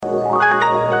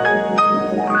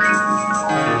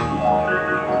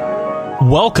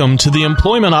Welcome to the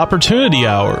Employment Opportunity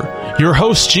Hour. Your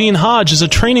host, Gene Hodge, is a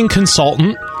training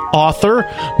consultant, author,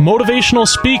 motivational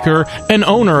speaker, and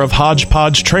owner of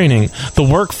Hodgepodge Training, the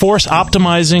workforce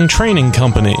optimizing training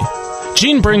company.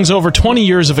 Gene brings over 20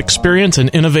 years of experience and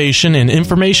innovation in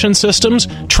information systems,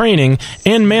 training,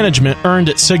 and management earned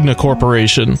at Cigna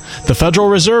Corporation, the Federal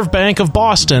Reserve Bank of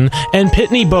Boston, and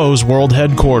Pitney Bowes World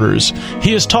Headquarters.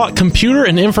 He has taught computer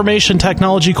and information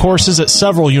technology courses at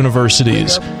several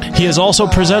universities. He has also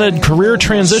presented career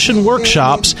transition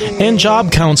workshops and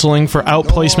job counseling for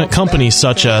outplacement companies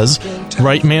such as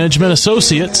Wright Management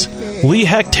Associates, Lee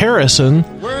Hecht Harrison,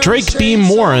 Drake Beam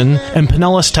Morin, and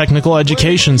Pinellas Technical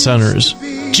Education Centers.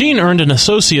 Gene earned an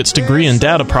associate's degree in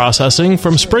data processing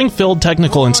from Springfield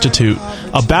Technical Institute,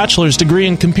 a bachelor's degree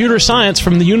in computer science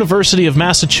from the University of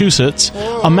Massachusetts,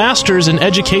 a master's in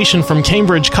education from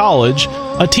Cambridge College,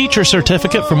 a teacher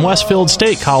certificate from Westfield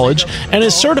State College, and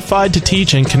is certified to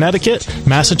teach in Connecticut,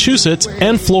 Massachusetts,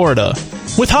 and Florida.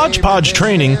 With Hodgepodge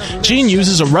Training, Gene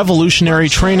uses a revolutionary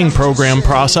training program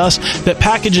process that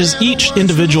packages each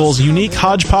individual's unique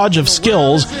hodgepodge of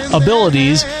skills,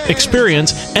 abilities,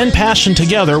 experience, and passion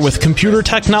together with computer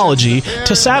technology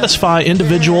to satisfy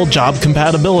individual job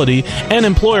compatibility and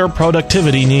employer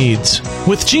productivity needs.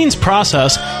 With Gene's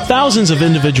process, thousands of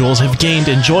individuals have gained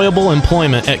enjoyable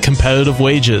employment at competitive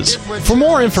wages. For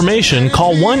more information,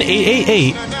 call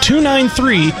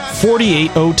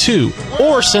 1-888-293-4802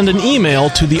 or send an email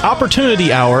to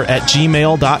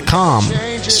theopportunityhour@gmail.com.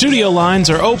 Studio lines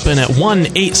are open at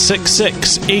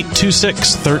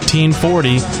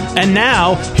 1-866-826-1340. And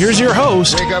now, here's your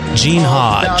host, Gene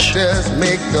Hodge.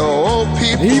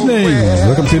 Evening.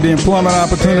 Welcome to the Employment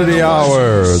Opportunity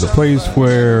Hour, the place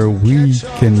where we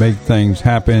can make things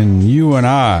happen. You and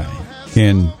I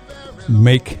can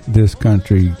make this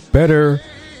country better.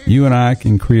 You and I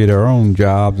can create our own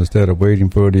jobs instead of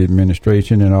waiting for the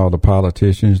administration and all the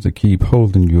politicians to keep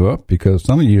holding you up, because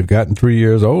some of you have gotten 3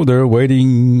 years older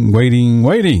waiting.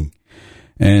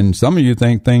 And some of you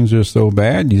think things are so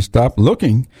bad, you stop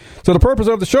looking. So the purpose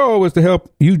of the show is to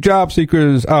help you job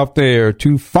seekers out there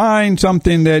to find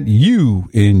something that you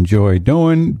enjoy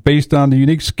doing based on the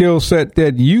unique skill set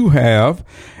that you have,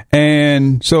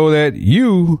 and so that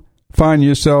you find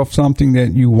yourself something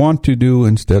that you want to do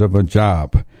instead of a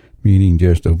job, meaning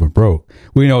just over broke.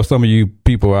 We know some of you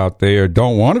people out there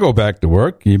don't want to go back to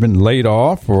work. You've been laid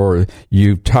off, or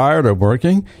you're tired of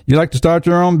working. You like to start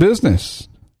your own business.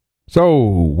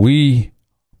 So we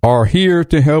are here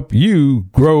to help you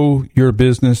grow your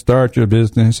business, start your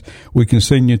business. We can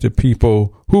send you to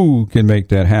people who can make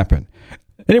that happen.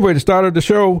 Anyway, to start up the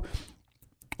show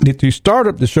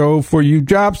for you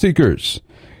job seekers.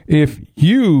 If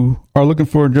you are looking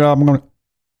for a job, I'm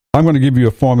going to give you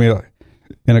a formula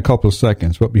in a couple of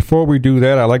seconds. But before we do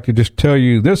that, I'd like to just tell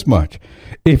you this much.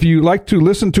 If you like to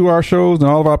listen to our shows and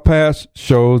all of our past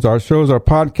shows are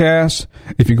podcasts.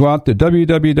 If you go out to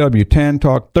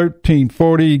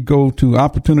www.tantalk1340, go to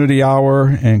Opportunity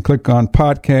Hour and click on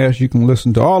podcast. You can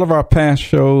listen to all of our past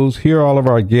shows, hear all of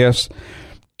our guests,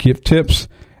 give tips,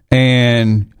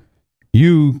 and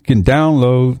you can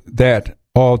download that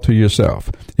all to yourself.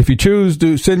 If you choose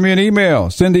to send me an email,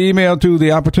 send the email to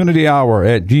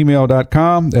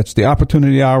theopportunityhour@gmail.com. That's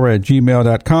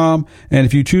theopportunityhour@gmail.com. And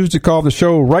if you choose to call the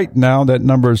show right now, that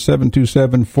number is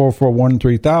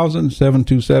 727-441-3000,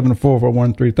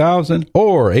 727-441-3000,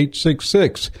 or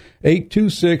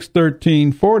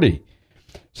 866-826-1340.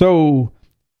 So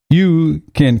you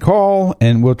can call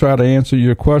and we'll try to answer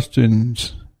your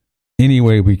questions any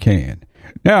way we can.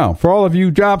 Now, for all of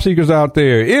you job seekers out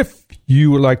there, if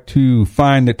you would like to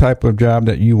find the type of job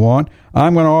that you want,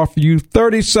 I'm going to offer you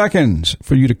 30 seconds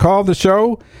for you to call the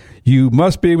show. You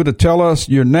must be able to tell us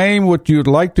your name, what you'd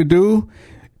like to do,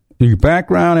 your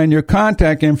background, and your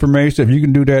contact information. If you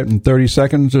can do that in 30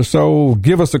 seconds or so,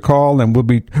 give us a call and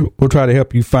we'll try to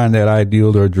help you find that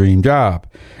ideal or dream job.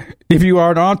 If you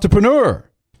are an entrepreneur,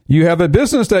 you have a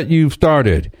business that you've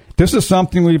started, this is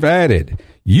something we've added.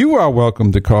 You are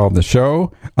welcome to call the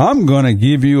show. I'm going to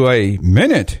give you a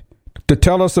minute to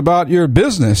tell us about your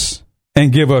business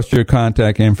and give us your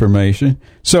contact information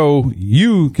so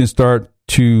you can start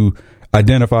to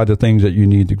identify the things that you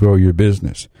need to grow your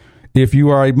business. If you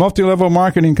are a multi-level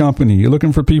marketing company, you're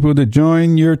looking for people to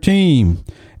join your team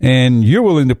and you're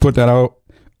willing to put that out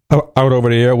over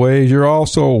the airways, you're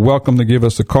also welcome to give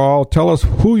us a call. Tell us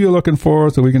who you're looking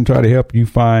for so we can try to help you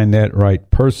find that right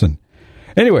person.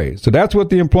 Anyway, so that's what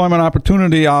the Employment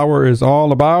Opportunity Hour is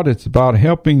all about. It's about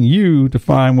helping you to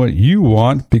find what you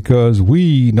want because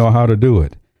we know how to do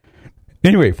it.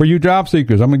 Anyway, for you job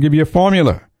seekers, I'm going to give you a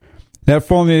formula. That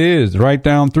formula is write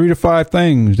down 3 to 5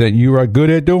 things that you are good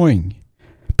at doing.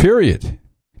 period.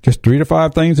 Just 3 to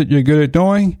 5 things that you're good at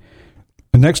doing.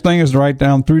 The next thing is to write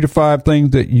down 3 to 5 things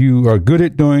that you are good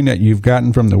at doing that you've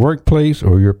gotten from the workplace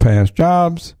or your past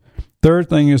jobs. Third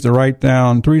thing is to write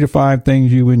down 3 to 5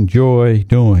 things you enjoy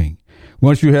doing.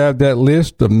 Once you have that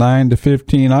list of 9 to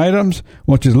 15 items,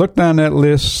 once you look down that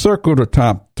list, circle the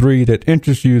top 3 that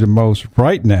interest you the most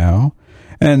right now,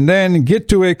 and then get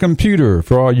to a computer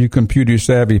for all you computer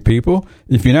savvy people.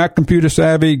 If you're not computer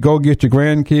savvy, go get your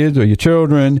grandkids or your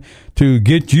children to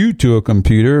get you to a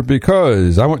computer,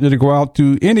 because I want you to go out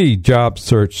to any job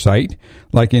search site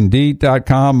like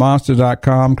Indeed.com,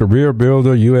 Monster.com, Career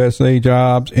Builder, USA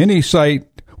Jobs, any site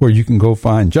where you can go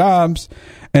find jobs.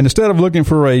 And instead of looking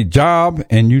for a job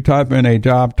and you type in a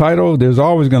job title, there's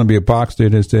always going to be a box there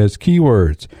that says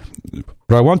keywords.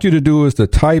 What I want you to do is to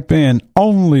type in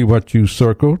only what you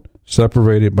circled,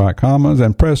 separated by commas,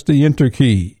 and press the enter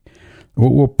key.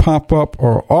 What will pop up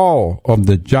are all of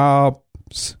the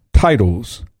jobs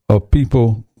titles of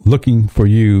people looking for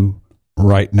you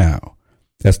right now.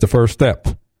 That's the first step.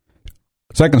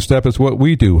 Second step is what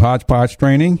we do. Hodgepodge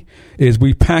Training is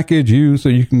we package you so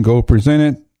you can go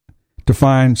present it to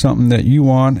find something that you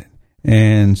want,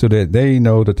 and so that they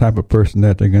know the type of person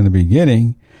that they're going to be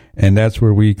getting. And that's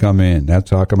where we come in. That's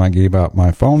how come I gave out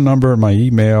my phone number, my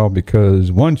email,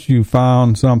 because once you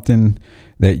found something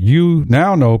that you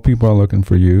now know people are looking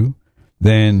for you,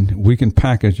 then we can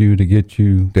package you to get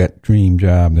you that dream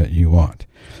job that you want.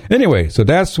 Anyway, so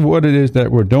that's what it is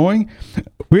that we're doing.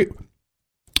 We're going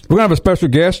to have a special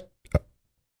guest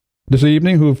this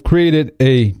evening who've created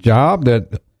a job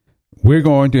that we're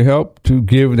going to help to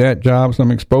give that job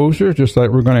some exposure, just like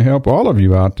we're going to help all of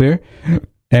you out there.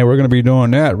 And we're going to be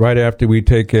doing that right after we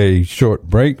take a short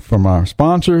break from our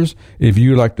sponsors. If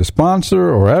you'd like to sponsor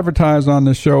or advertise on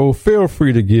the show, feel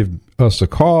free to give us a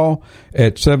call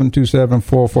at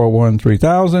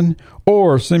 727-441-3000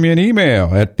 or send me an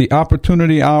email at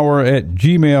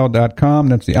theopportunityhour@gmail.com.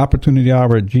 That's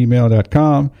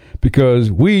theopportunityhour@gmail.com,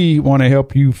 because we want to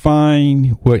help you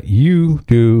find what you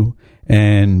do.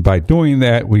 And by doing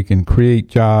that, we can create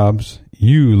jobs.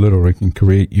 You literally can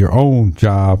create your own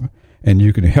job, and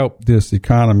you can help this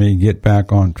economy get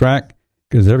back on track,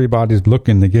 because everybody's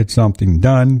looking to get something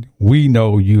done. We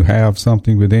know you have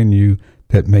something within you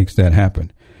that makes that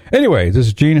happen. Anyway, this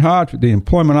is Gene Hodge with the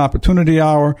Employment Opportunity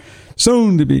Hour.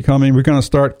 Soon to be coming, we're going to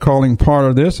start calling part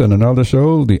of this in another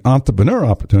show, the Entrepreneur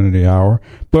Opportunity Hour.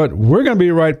 But we're going to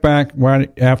be right back right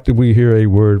after we hear a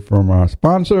word from our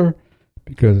sponsor,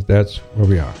 because that's where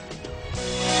we are.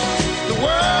 The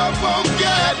world won't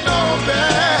get no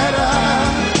better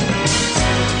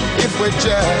if we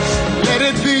just let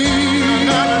it be.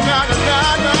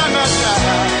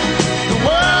 The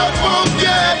world won't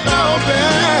get no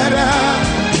better.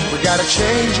 We gotta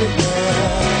change it,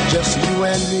 yeah, just you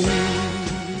and me.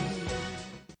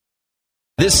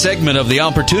 This segment of the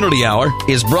Opportunity Hour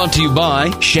is brought to you by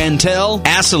Chantel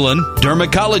Asselin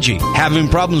Dermacology. Having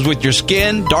problems with your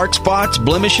skin, dark spots,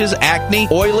 blemishes, acne,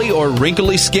 oily or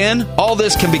wrinkly skin? All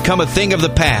this can become a thing of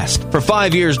the past. For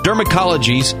 5 years,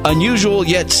 Dermacology's unusual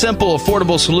yet simple,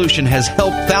 affordable solution has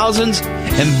helped thousands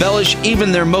embellish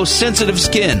even their most sensitive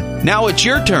skin. Now it's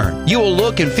your turn. You will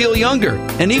look and feel younger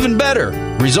and even better.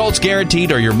 Results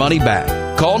guaranteed or your money back.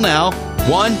 Call now.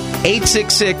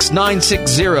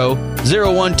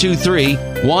 1-866-960-0123,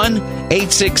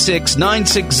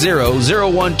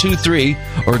 1-866-960-0123,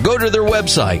 or go to their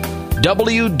website,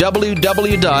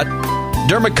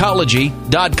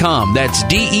 www.dermacology.com. That's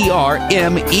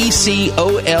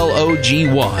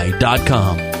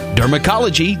DERMECOLOGY.com.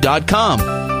 Dermacology.com,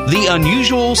 the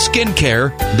unusual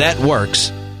skincare that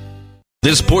works.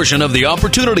 This portion of the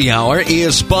Opportunity Hour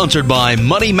is sponsored by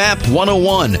Money Map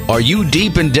 101. Are you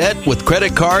deep in debt with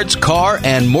credit cards, car,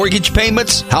 and mortgage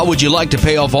payments? How would you like to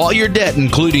pay off all your debt,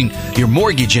 including your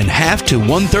mortgage, in half to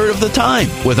one-third of the time?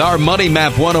 With our Money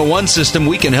Map 101 system,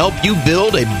 we can help you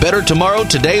build a better tomorrow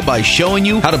today by showing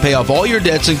you how to pay off all your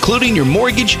debts, including your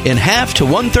mortgage, in half to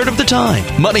one-third of the time.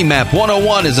 Money Map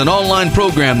 101 is an online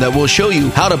program that will show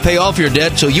you how to pay off your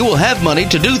debt so you will have money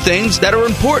to do things that are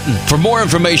important. For more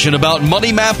information about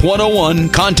Money Map 101,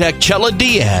 contact Chela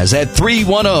Diaz at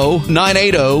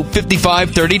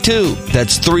 310-980-5532.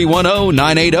 That's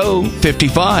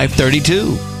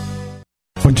 310-980-5532.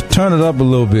 But you turn it up a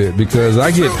little bit, because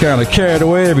I get kind of carried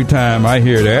away every time I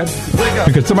hear that,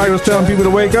 because somebody was telling people to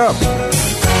wake up.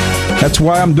 That's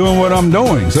why I'm doing what I'm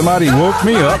doing. Somebody woke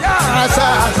me up.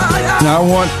 Now I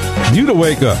want you to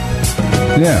wake up.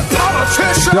 Yeah.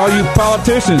 All you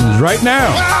politicians right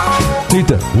now need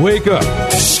to wake up.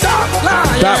 Stop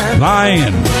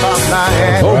lying.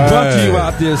 A whole bunch of you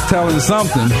out there is telling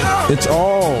something. It's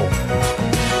all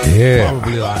Yeah.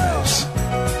 Probably lies.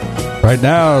 Right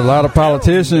now, a lot of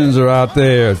politicians are out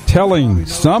there telling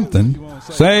something,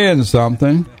 saying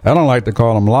something. I don't like to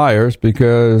call them liars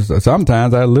because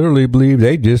sometimes I literally believe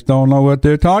they just don't know what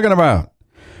they're talking about.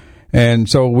 And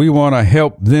so we want to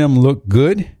help them look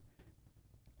good.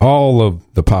 All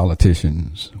of the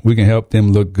politicians, we can help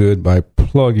them look good by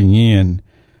plugging in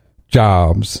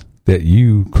jobs that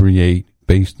you create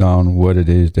based on what it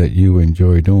is that you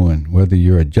enjoy doing, whether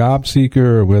you're a job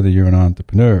seeker or whether you're an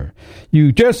entrepreneur.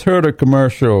 You just heard a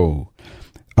commercial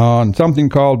on something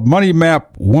called Money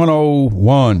Map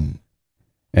 101,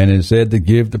 and it said to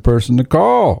give the person a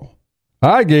call.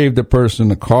 I gave the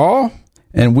person a call,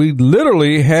 and we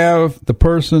literally have the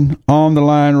person on the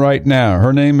line right now.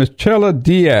 Her name is Chela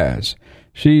Diaz.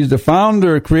 She's the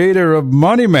founder, creator of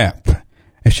Money Map,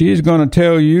 and she's going to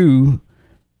tell you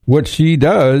what she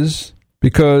does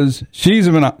because she's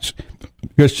an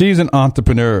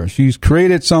entrepreneur. She's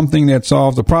created something that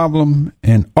solves a problem,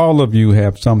 and all of you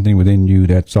have something within you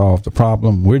that solves the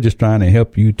problem. We're just trying to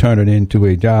help you turn it into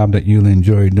a job that you'll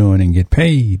enjoy doing and get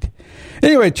paid.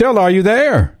 Anyway, Chela, are you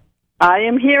there? I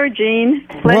am here, Gene.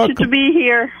 Pleasure to be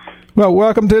here. Well,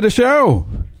 welcome to the show.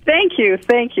 Thank you.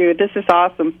 Thank you. This is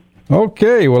awesome.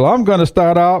 Okay, well, I'm going to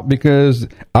start out because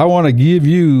I want to give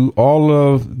you all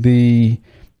of the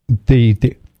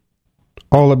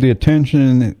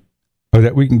attention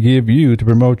that we can give you to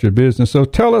promote your business. So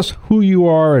tell us who you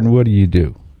are and what do you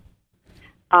do?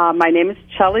 My name is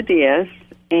Chela Diaz,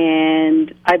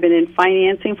 and I've been in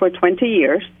financing for 20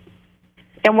 years.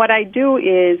 And what I do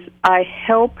is I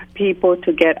help people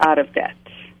to get out of debt.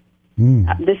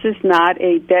 This is not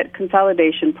a debt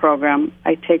consolidation program.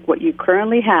 I take what you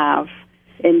currently have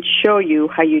and show you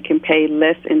how you can pay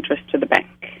less interest to the bank.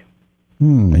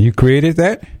 You created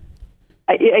that?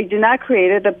 I did not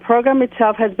create it. The program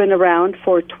itself has been around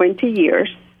for 20 years.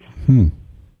 And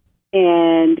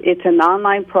it's an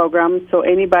online program, so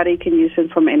anybody can use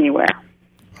it from anywhere.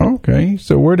 Okay.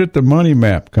 So where did the Money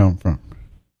Map come from?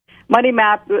 Money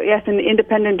Map, as an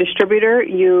independent distributor,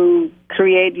 you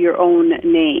create your own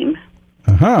name.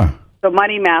 So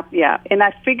Money Map, yeah. And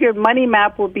I figured Money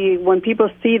Map will be, when people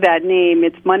see that name,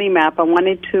 it's Money Map. I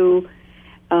wanted to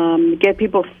get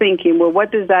people thinking, well,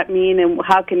 what does that mean and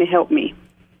how can it help me?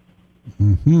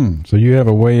 So you have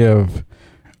a way of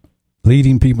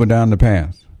leading people down the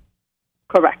path.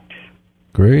 Correct.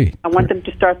 Great. I want them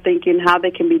to start thinking how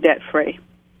they can be debt-free.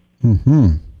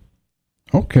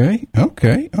 Okay.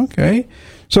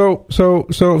 So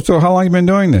how long have you been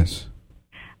doing this?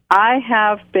 I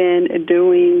have been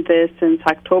doing this since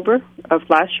October of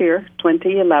last year,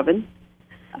 2011.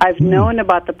 I've known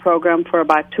about the program for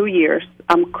about 2 years.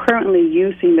 I'm currently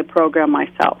using the program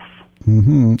myself.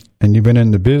 And you've been in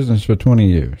the business for 20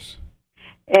 years.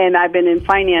 And I've been in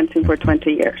financing for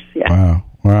 20 years, yeah.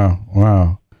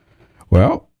 Wow.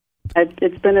 Well,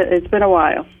 it's been a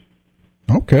while.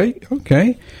 Okay.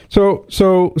 So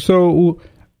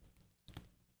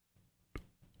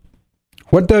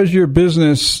what does your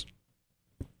business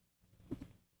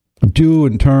do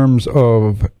in terms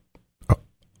of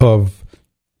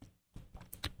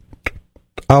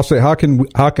I'll say how can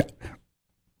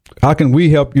we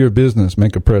help your business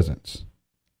make a presence?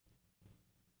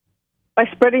 By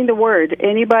spreading the word.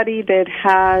 Anybody that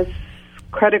has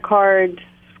credit cards,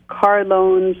 car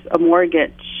loans, a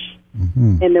mortgage,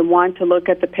 and they want to look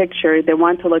at the picture, they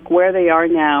want to look where they are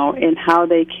now and how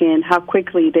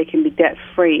quickly they can be debt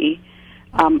free.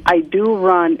 I do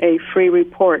run a free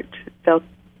report. They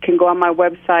can go on my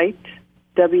website,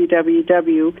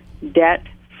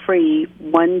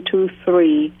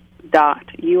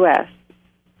 www.debtfree123.us.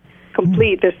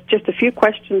 There's just a few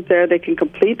questions there. They can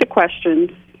complete the questions,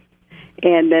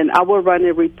 and then I will run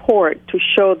a report to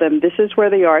show them this is where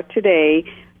they are today,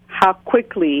 how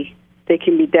quickly they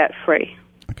can be debt-free.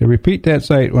 Okay, repeat that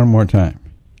site one more time.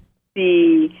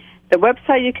 The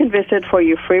website you can visit for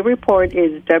your free report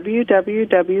is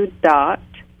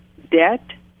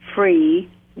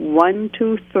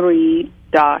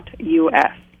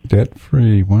www.debtfree123.us.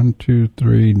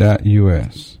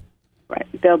 Debtfree123.us. Right.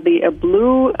 There'll be a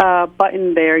blue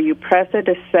button there. You press it.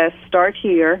 It says Start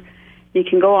Here. You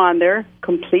can go on there,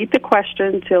 complete the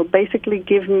questions. It'll basically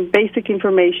give them basic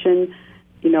information,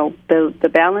 the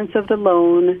balance of the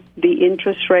loan, the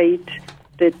interest rate,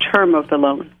 the term of the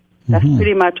loan. That's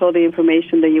pretty much all the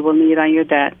information that you will need on your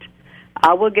debt.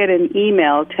 I will get an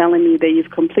email telling me that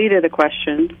you've completed the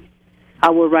questions.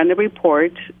 I will run a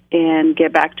report and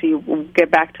get back to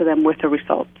them with the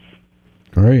results.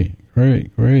 Great.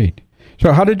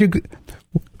 So how did you,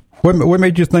 what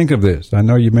made you think of this? I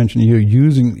know you mentioned you're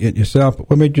using it yourself, but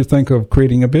what made you think of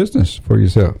creating a business for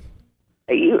yourself?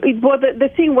 Well, the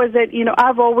thing was that,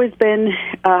 I've always been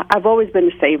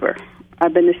a saver.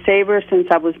 I've been a saver since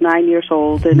I was 9 years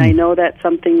old, and I know that's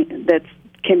something that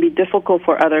can be difficult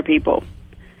for other people.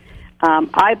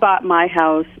 I bought my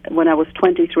house when I was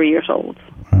 23 years old.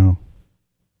 Wow.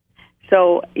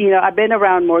 So, I've been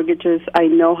around mortgages. I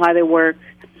know how they work.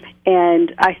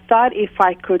 And I thought if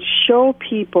I could show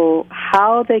people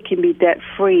how they can be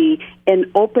debt-free and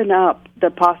open up the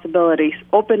possibilities,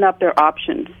 open up their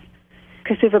options.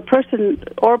 Because if a person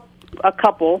or a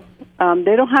couple,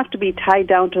 they don't have to be tied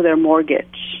down to their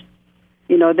mortgage.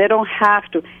 They don't have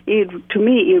to. To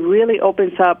me, it really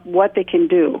opens up what they can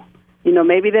do.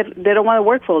 Maybe they don't want to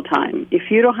work full-time. If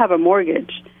you don't have a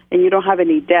mortgage and you don't have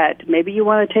any debt, maybe you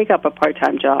want to take up a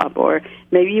part-time job, or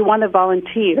maybe you want to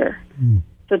volunteer.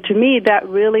 So to me, that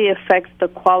really affects the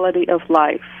quality of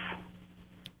life.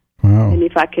 Wow. And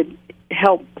if I could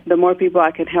help, the more people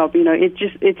I can help,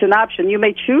 it's an option. You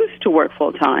may choose to work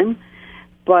full-time,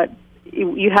 but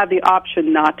you have the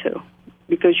option not to,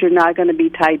 because you're not going to be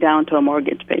tied down to a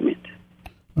mortgage payment.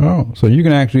 Oh, so you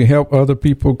can actually help other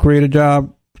people create a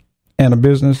job and a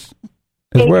business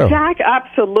as well. Exactly,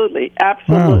 absolutely.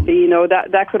 Wow.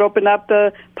 That could open up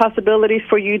the possibilities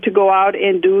for you to go out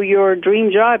and do your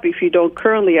dream job if you don't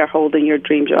currently are holding your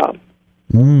dream job.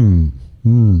 I'm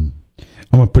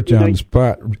going to put you on the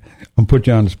spot. I'm going to put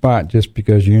you on the spot just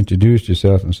because you introduced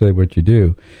yourself and said what you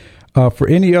do. For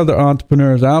any other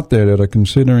entrepreneurs out there that are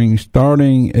considering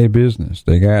starting a business,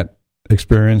 they got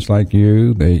experience like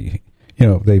you.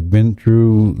 They've been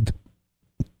through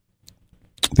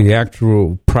the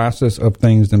actual process of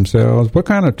things themselves. What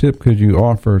kind of tip could you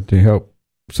offer to help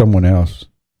someone else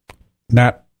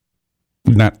not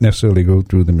necessarily go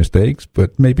through the mistakes,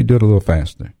 but maybe do it a little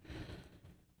faster?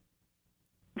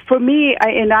 For me,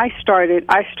 I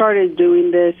started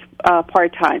doing this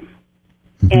part-time,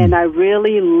 and I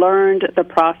really learned the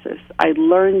process. I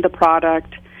learned the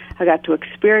product. I got to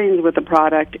experience with the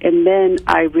product, and then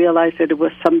I realized that it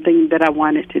was something that I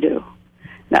wanted to do.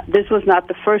 Now, this was not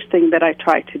the first thing that I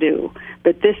tried to do,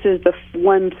 but this is the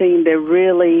one thing that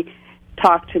really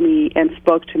talked to me and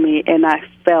spoke to me, and I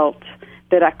felt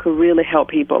that I could really help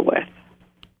people with.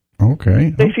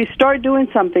 Okay. So if you start doing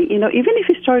something, even if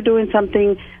you start doing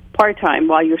something part-time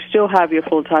while you still have your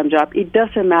full-time job, it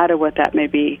doesn't matter what that may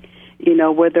be,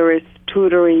 whether it's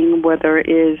tutoring, whether it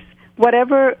is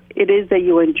whatever it is that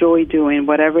you enjoy doing,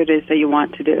 whatever it is that you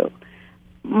want to do.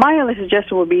 My only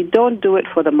suggestion would be don't do it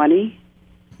for the money.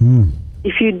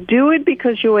 If you do it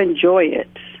because you enjoy it,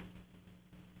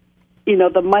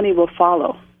 the money will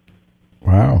follow.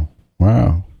 Wow.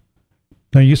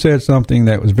 Now, you said something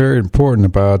that was very important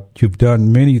about you've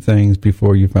done many things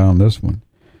before you found this one.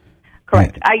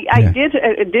 Correct. I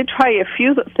did try a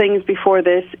few things before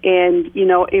this, and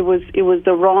it was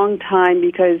the wrong time,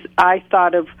 because I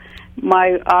thought of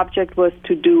my object was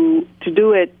to do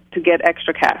it to get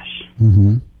extra cash.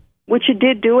 Which it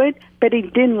did do it, but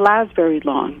it didn't last very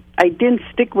long. I didn't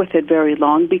stick with it very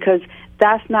long because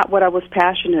that's not what I was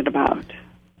passionate about.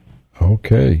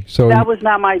 Okay. So that was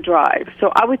not my drive.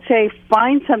 So I would say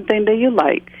find something that you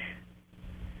like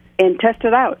and test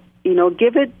it out.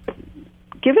 Give it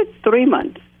 3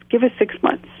 months. Give it 6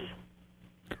 months.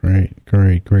 Great.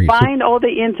 Find all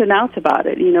the ins and outs about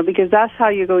it, because that's how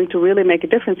you're going to really make a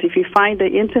difference. If you find the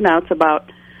ins and outs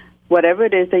about whatever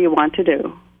it is that you want to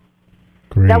do.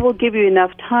 Great. That will give you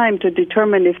enough time to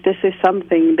determine if this is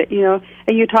something that,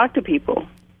 and you talk to people.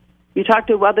 You talk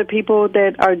to other people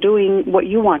that are doing what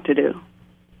you want to do.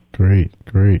 Great.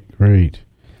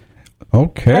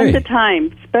 Okay.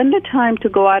 Spend the time to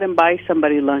go out and buy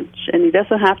somebody lunch, and it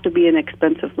doesn't have to be an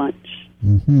expensive lunch.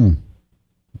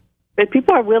 But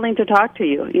people are willing to talk to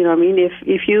you.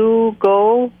 If you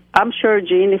go, I'm sure,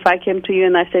 Gene, if I came to you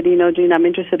and I said, Gene, I'm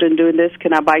interested in doing this,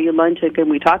 can I buy you lunch and can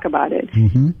we talk about it?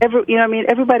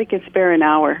 Everybody can spare an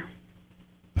hour.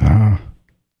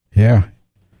 Yeah.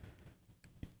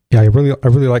 I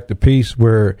really like the piece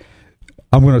where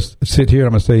I'm going to sit here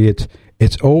and I'm going to say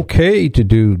it's okay to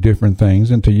do different things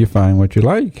until you find what you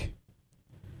like.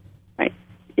 Right.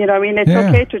 It's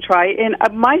okay to try. And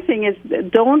my thing is,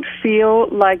 don't feel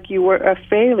like you were a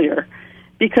failure,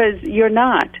 because you're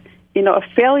not. A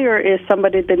failure is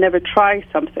somebody that never tries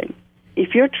something.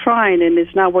 If you're trying and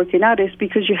it's not working out, it's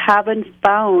because you haven't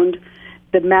found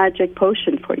the magic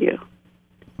potion for you.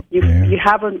 You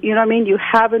haven't, you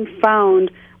haven't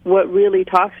found what really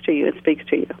talks to you and speaks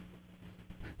to you.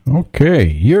 Okay,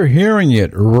 you're hearing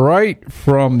it right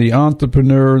from the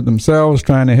entrepreneur themselves,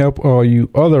 trying to help all you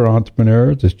other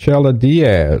entrepreneurs. It's Chela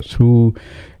Diaz, who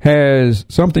has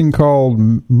something called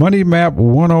Money Map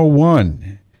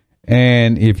 101.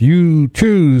 And if you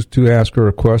choose to ask her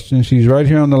a question, she's right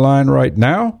here on the line right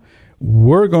now.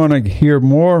 We're going to hear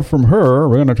more from her.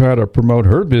 We're going to try to promote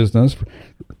her business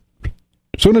as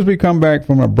soon as we come back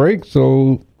from a break.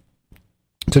 So,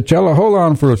 T'Challa, hold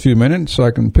on for a few minutes so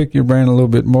I can pick your brain a little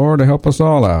bit more to help us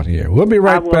all out here. We'll be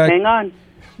right back. Hang on.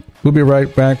 We'll be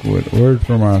right back with word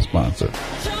from our sponsor.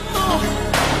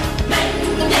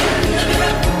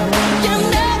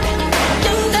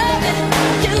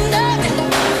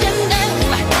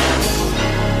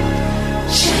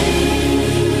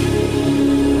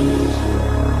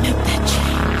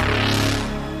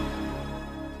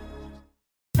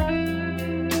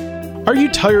 Are you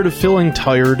tired of feeling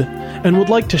tired and would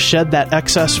like to shed that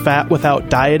excess fat without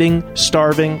dieting,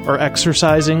 starving, or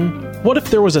exercising? What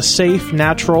if there was a safe,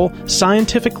 natural,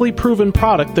 scientifically proven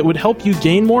product that would help you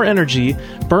gain more energy,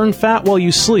 burn fat while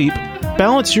you sleep,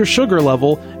 balance your sugar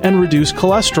level, and reduce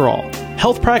cholesterol?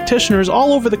 Health practitioners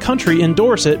all over the country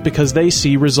endorse it because they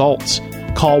see results.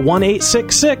 Call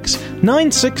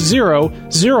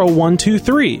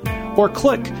 1-866-960-0123 or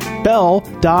click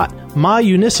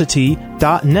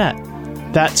bell.myunicity.net.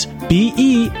 That's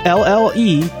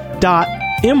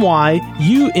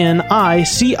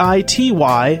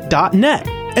BELLE.MYUNICITY.net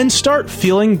and start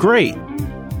feeling great.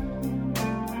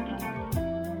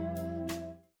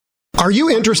 Are you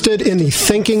interested in the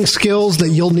thinking skills that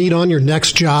you'll need on your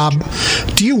next job?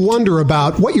 Do you wonder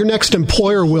about what your next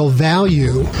employer will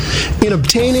value? In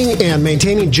obtaining and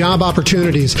maintaining job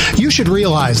opportunities, you should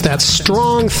realize that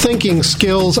strong thinking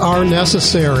skills are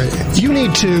necessary. You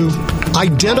need to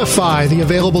identify the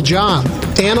available job,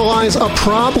 analyze a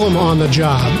problem on the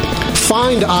job,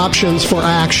 find options for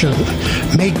action,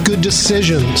 make good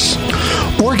decisions,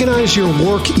 organize your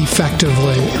work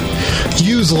effectively,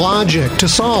 use logic to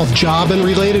solve job and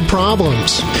related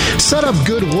problems, set up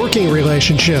good working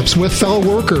relationships with fellow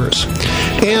workers,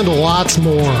 and lots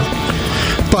more.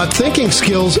 But thinking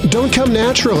skills don't come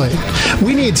naturally.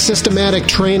 We need systematic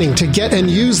training to get and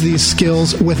use these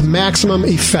skills with maximum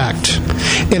effect.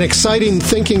 An exciting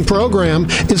thinking program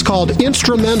is called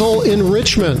Instrumental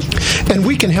Enrichment, and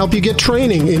we can help you get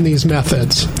training in these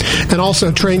methods and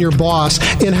also train your boss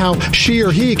in how she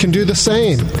or he can do the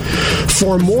same.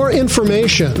 For more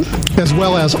information, as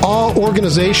well as all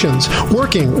organizations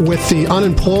working with the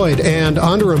unemployed and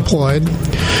underemployed,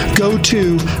 go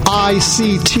to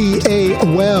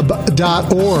ictaweb.org.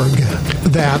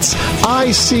 That's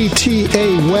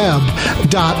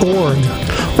ictaweb.org.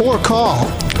 Or call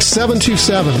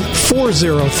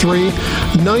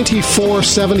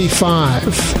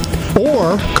 727-403-9475.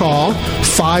 Or call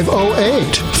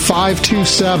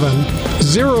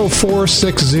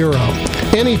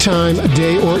 508-527-0460. Anytime,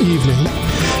 day or evening.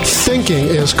 Thinking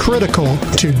is critical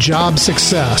to job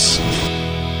success.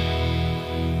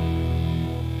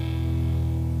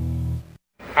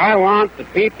 I want the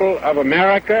people of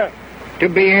America to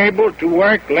be able to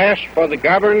work less for the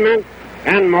government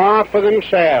and more for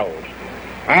themselves.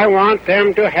 I want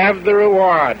them to have the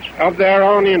rewards of their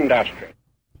own industry.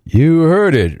 You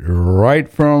heard it right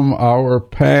from our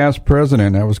past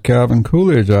president. That was Calvin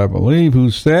Coolidge, I believe, who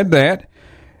said that.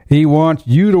 He wants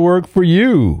you to work for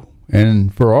you.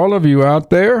 And for all of you out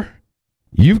there,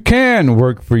 you can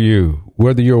work for you.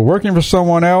 Whether you're working for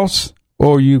someone else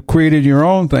or you created your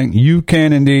own thing, you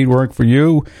can indeed work for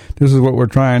you. This is what we're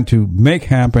trying to make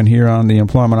happen here on the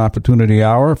Employment Opportunity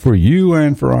Hour for you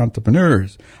and for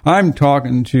entrepreneurs. I'm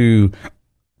talking to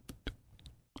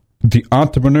the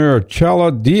entrepreneur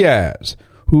Chela Diaz,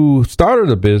 who started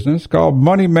a business called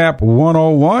Money Map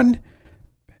 101,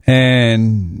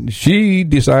 and she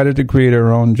decided to create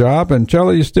her own job. And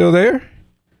Chela, you still there?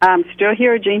 I'm still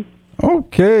here, Gene.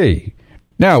 Okay.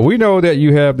 Now, we know that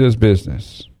you have this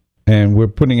business, and we're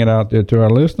putting it out there to our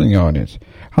listening audience.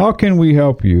 How can we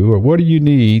help you, or what do you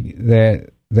need that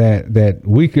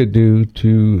we could do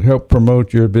to help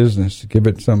promote your business, give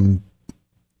it some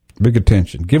big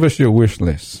attention? Give us your wish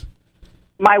list.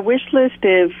 My wish list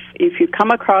is if you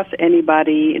come across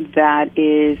anybody that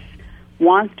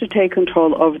wants to take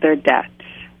control over their debt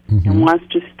and wants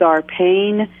to start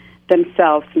paying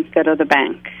themselves instead of the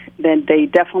bank, then they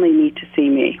definitely need to see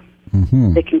me.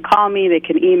 They can call me, they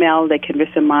can email, they can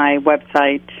visit my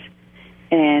website,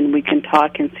 and we can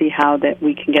talk and see how that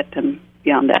we can get them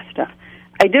beyond that stuff.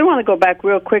 I did want to go back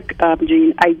real quick,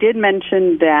 Gene. I did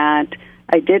mention that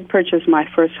I did purchase my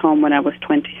first home when I was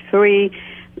 23.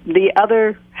 The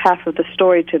other half of the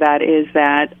story to that is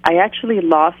that I actually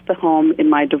lost the home in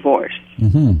my divorce.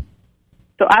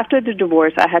 So after the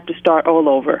divorce, I had to start all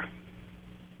over.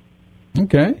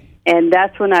 Okay. And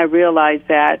that's when I realized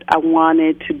that I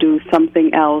wanted to do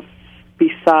something else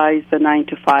besides the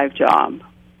 9-to-5 job.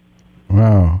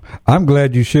 Wow. I'm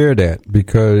glad you shared that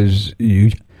because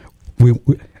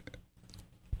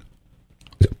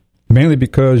mainly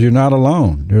because you're not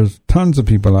alone. There's tons of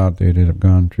people out there that have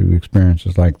gone through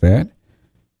experiences like that.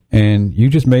 And you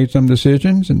just made some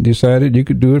decisions and decided you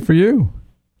could do it for you.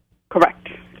 Correct.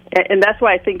 And that's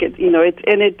why I think it's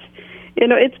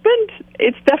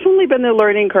definitely been a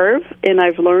learning curve, and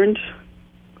I've learned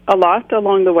a lot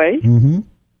along the way. Mm-hmm.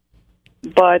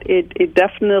 But it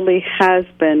definitely has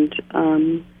been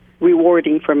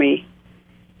rewarding for me.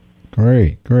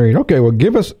 Great. Okay, well,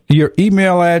 give us your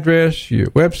email address, your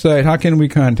website. How can we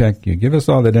contact you? Give us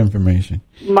all that information.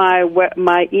 My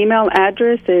email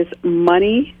address is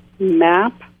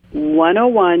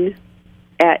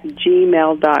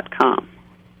moneymap101@gmail.com.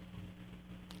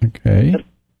 Okay. The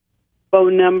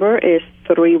phone number is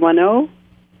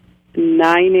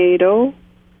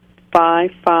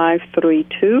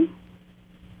 310-980-5532.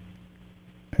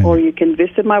 Or you can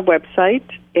visit my website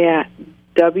at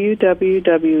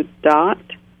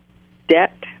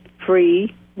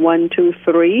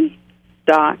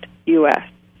www.debtfree123.us.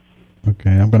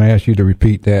 Okay, I'm going to ask you to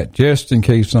repeat that just in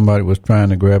case somebody was trying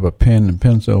to grab a pen and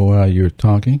pencil while you're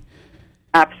talking.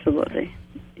 Absolutely.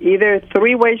 Either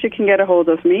three ways you can get a hold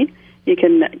of me. You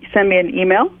can send me an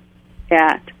email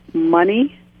at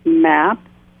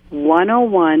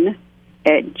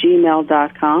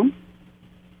moneymap101@gmail.com.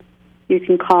 You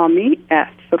can call me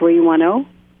at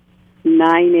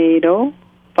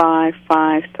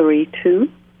 310-980-5532,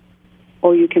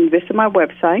 or you can visit my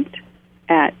website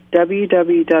at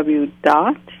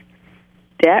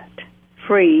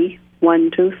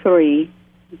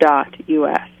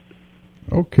www.debtfree123.us.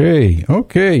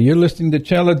 Okay. You're listening to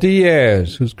Chela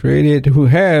Diaz, who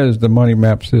has the Money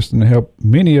Map system to help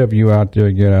many of you out there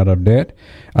get out of debt.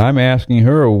 I'm asking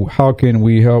her, how can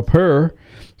we help her?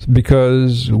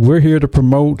 Because we're here to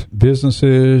promote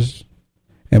businesses,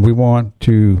 and we want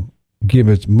to give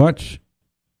as much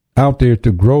out there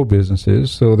to grow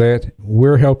businesses so that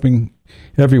we're helping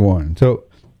everyone. So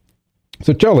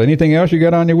Chela, anything else you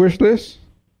got on your wish list?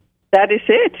 That is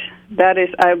it. That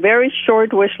is a very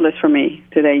short wish list for me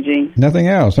today, Gene. Nothing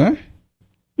else, huh?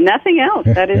 Nothing else.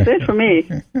 That is it for me.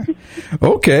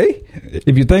 Okay.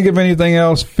 If you think of anything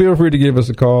else, feel free to give us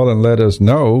a call and let us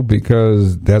know,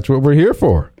 because that's what we're here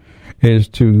for, is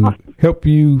to help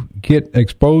you get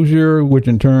exposure, which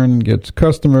in turn gets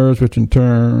customers, which in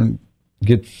turn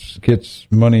gets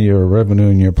money or revenue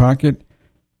in your pocket,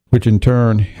 which in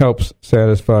turn helps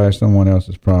satisfy someone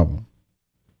else's problem.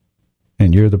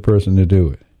 And you're the person to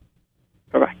do it.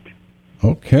 Correct.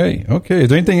 Okay. Is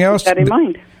there anything else? Keep that in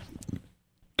mind.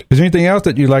 Is there anything else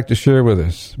that you'd like to share with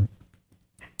us?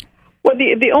 Well,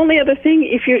 the only other thing,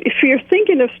 if you're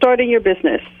thinking of starting your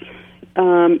business,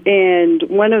 and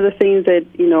one of the things that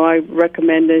I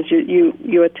recommend is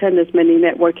you attend as many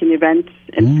networking events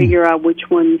and figure out which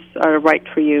ones are right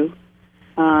for you.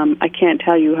 I can't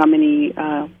tell you how many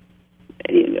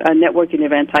networking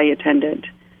events I attended,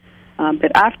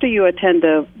 but after you attend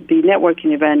the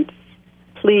networking events,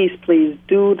 please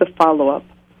do the follow-up,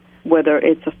 whether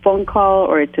it's a phone call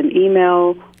or it's an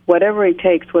email, whatever it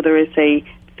takes, whether it's a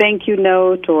thank you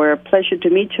note or a pleasure to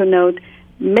meet you note.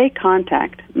 Make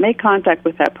contact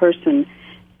with that person.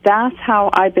 That's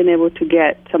how I've been able to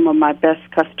get some of my best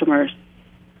customers.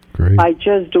 Great. By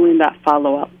just doing that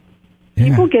follow-up. Yeah.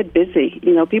 People get busy.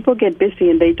 People get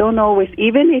busy, and they don't always,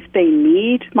 even if they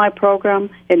need my program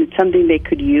and it's something they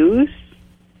could use,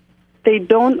 they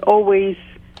don't always,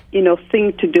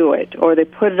 think to do it, or they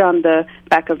put it on the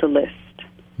back of the list.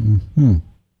 Mm-hmm.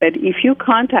 But if you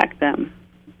contact them,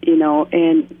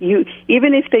 and you,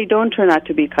 even if they don't turn out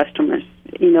to be customers,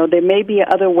 there may be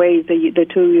other ways that the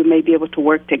two of you may be able to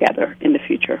work together in the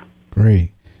future.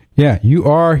 Great. Yeah, you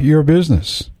are your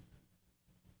business.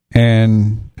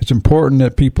 And it's important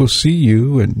that people see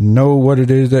you and know what it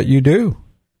is that you do.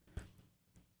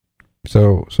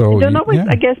 So don't always, yeah.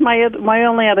 I guess my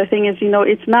only other thing is,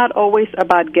 it's not always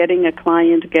about getting a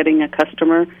client, getting a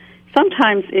customer.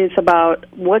 Sometimes it's about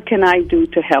what can I do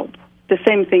to help. The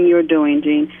same thing you're doing,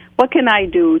 Gene. What can I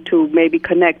do to maybe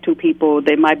connect two people?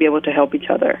 They might be able to help each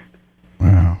other.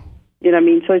 Wow. You know what I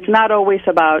mean? So it's not always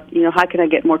about, how can I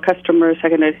get more customers?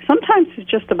 Sometimes it's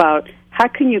just about how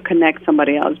can you connect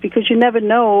somebody else? Because you never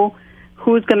know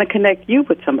who's going to connect you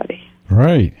with somebody.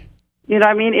 Right. You know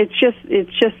what I mean?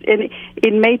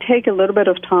 It may take a little bit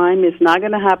of time. It's not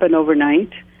going to happen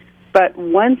overnight. But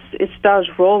once it starts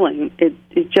rolling, it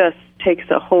just takes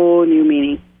a whole new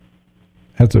meaning.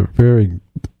 That's a very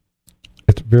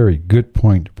good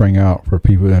point to bring out for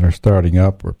people that are starting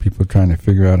up or people trying to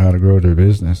figure out how to grow their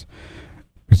business.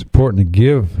 It's important to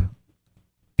give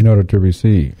in order to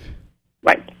receive.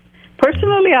 Right.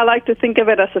 Personally, I like to think of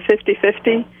it as a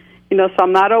 50-50. So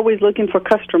I'm not always looking for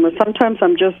customers. Sometimes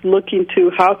I'm just looking to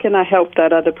how can I help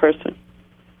that other person.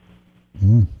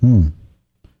 Mm-hmm.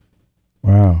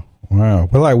 Wow.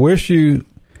 Well, I wish you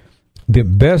the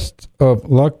best of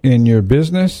luck in your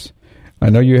business. I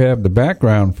know you have the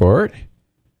background for it.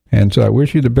 And so I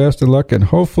wish you the best of luck. And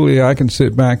hopefully I can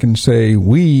sit back and say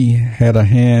we had a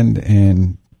hand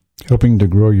in helping to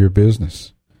grow your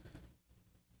business.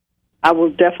 I will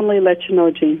definitely let you know,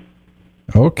 Gene.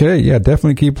 Okay, yeah,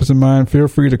 definitely keep us in mind. Feel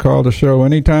free to call the show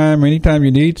anytime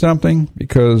you need something,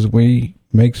 because we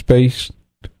make space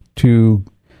to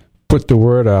put the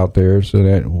word out there so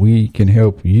that we can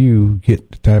help you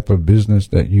get the type of business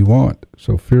that you want.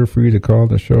 So feel free to call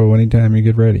the show anytime you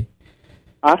get ready.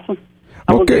 Awesome.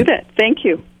 I will do that. Thank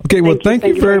you. Okay, well, thank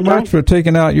you very much for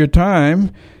taking out your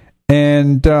time.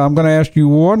 And I'm going to ask you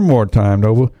one more time,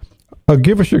 though.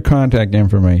 Give us your contact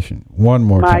information one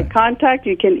more time. My contact,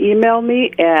 you can email me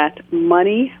at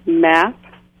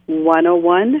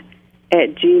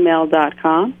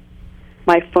moneymap101@gmail.com.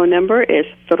 My phone number is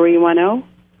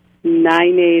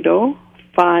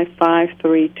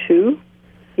 310-980-5532.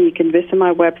 You can visit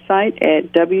my website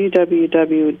at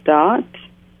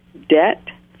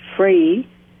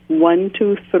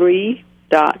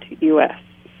www.debtfree123.us.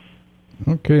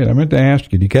 Okay, I meant to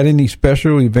ask you, do you got any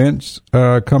special events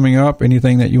coming up?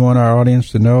 Anything that you want our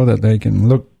audience to know that they can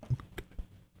look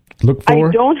for? I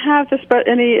don't have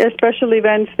any special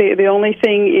events. The only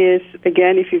thing is,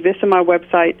 again, if you visit my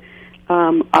website,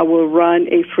 I will run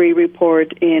a free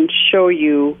report and show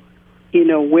you,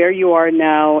 where you are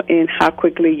now and how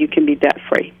quickly you can be debt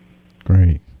free.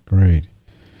 Great.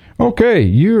 Okay,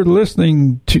 you have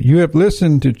listened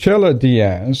to Chela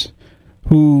Diaz,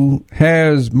 who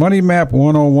has Money Map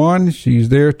 101. She's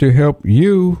there to help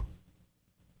you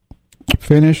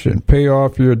finish and pay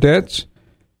off your debts.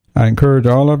 I encourage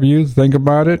all of you to think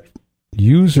about it.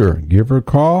 Use her. Give her a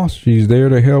call. She's there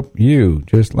to help you,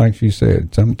 just like she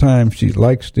said. Sometimes she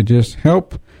likes to just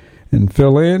help and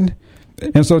fill in.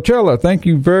 And so, Chela, thank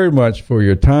you very much for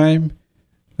your time.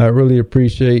 I really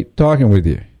appreciate talking with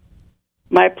you.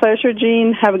 My pleasure,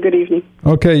 Gene. Have a good evening.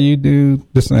 Okay, you do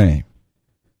the same.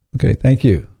 Okay, thank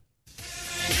you.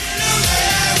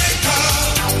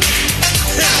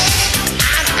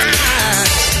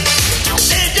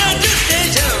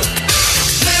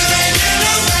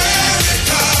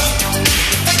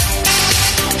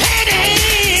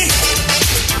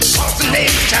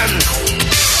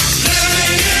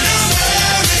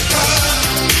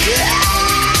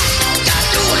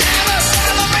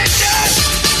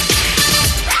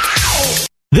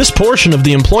 This portion of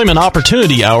the Employment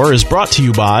Opportunity Hour is brought to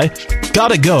you by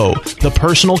Gotta Go, the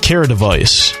personal care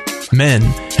device. Men,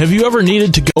 have you ever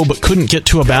needed to go but couldn't get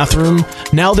to a bathroom?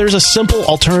 Now there's a simple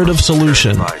alternative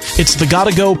solution. It's the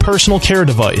Gotta Go personal care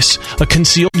device, a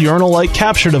concealed urinal-like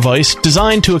capture device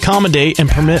designed to accommodate and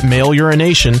permit male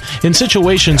urination in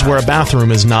situations where a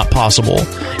bathroom is not possible.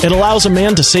 It allows a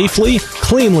man to safely,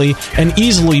 cleanly, and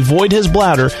easily void his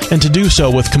bladder, and to do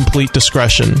so with complete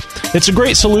discretion. It's a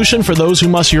great solution for those who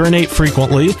must urinate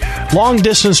frequently,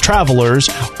 long-distance travelers,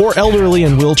 or elderly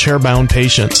and wheelchair-bound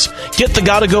patients. Get the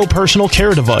Gotta Go personal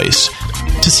care device.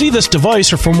 To see this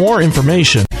device or for more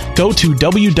information, go to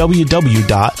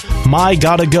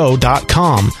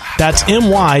www.mygottago.com. That's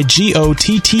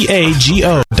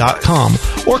mygottago.com,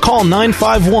 or call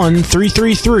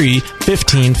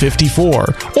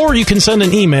 951-333-1554. Or you can send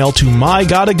an email to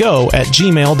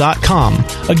mygottago@gmail.com.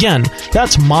 Again,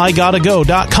 that's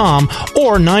mygottago.com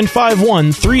or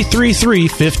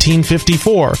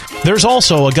 951-333-1554. There's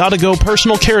also a Gotta Go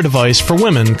personal care device for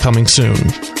women coming soon.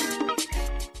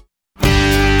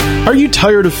 Are you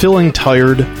tired of feeling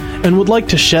tired and would like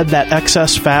to shed that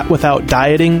excess fat without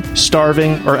dieting,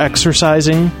 starving, or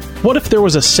exercising? What if there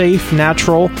was a safe,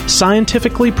 natural,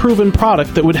 scientifically proven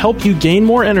product that would help you gain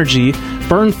more energy,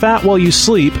 burn fat while you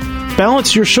sleep,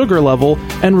 balance your sugar level,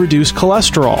 and reduce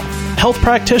cholesterol? Health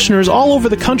practitioners all over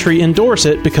the country endorse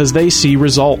it because they see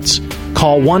results.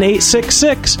 Call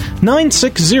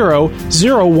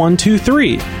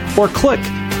 1-866-960-0123 or click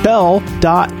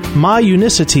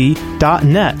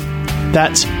bell.myunicity.net.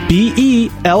 That's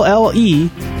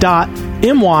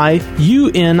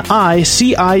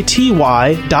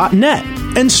BELLE.MYUNICITY.net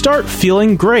and start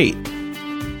feeling great.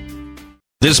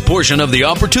 This portion of the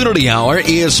Opportunity Hour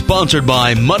is sponsored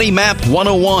by Money Map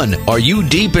 101. Are you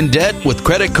deep in debt with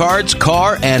credit cards,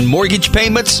 car, and mortgage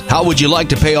payments? How would you like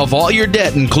to pay off all your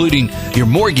debt, including your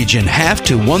mortgage, in half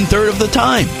to one-third of the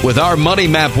time? With our Money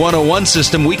Map 101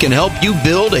 system, we can help you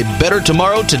build a better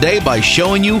tomorrow today by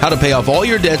showing you how to pay off all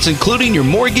your debts, including your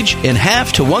mortgage, in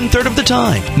half to one-third of the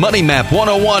time. Money Map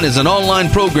 101 is an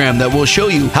online program that will show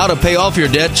you how to pay off your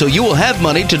debt so you will have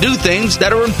money to do things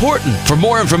that are important. For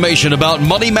more information about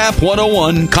Money Map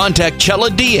 101, contact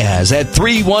Chela Diaz at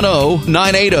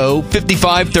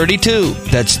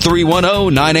 310-980-5532. That's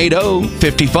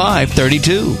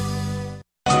 310-980-5532.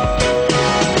 The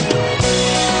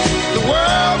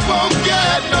world won't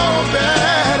get no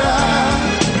better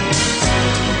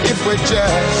if we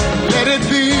just let it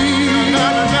be.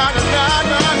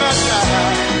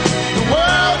 The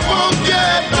world won't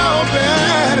get no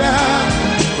better.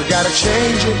 We gotta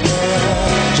change it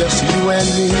now, just you and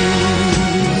me.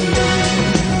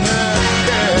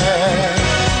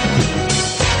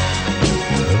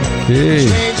 Okay.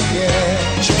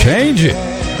 Change it.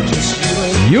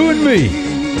 You and me.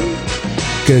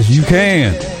 Because you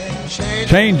can.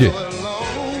 Change it.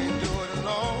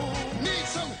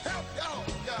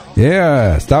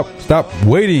 Yeah. Stop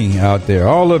waiting out there.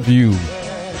 All of you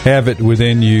have it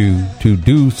within you to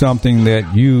do something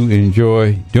that you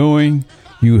enjoy doing.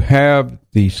 You have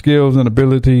the skills and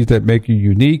abilities that make you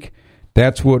unique.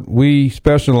 That's what we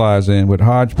specialize in with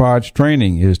Hodgepodge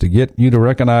Training, is to get you to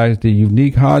recognize the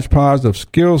unique hodgepodge of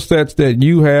skill sets that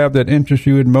you have that interest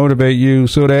you and motivate you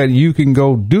so that you can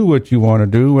go do what you want to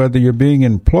do, whether you're being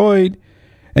employed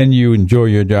and you enjoy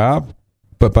your job.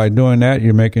 But by doing that,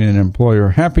 you're making an employer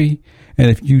happy. And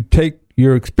if you take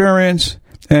your experience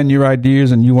and your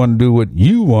ideas and you want to do what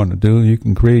you want to do, you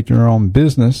can create your own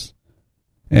business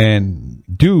and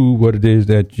do what it is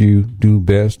that you do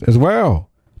best as well.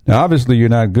 Now, obviously, you're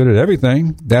not good at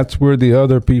everything. That's where the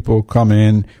other people come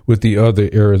in with the other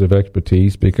areas of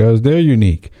expertise because they're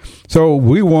unique. So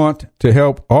we want to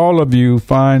help all of you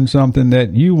find something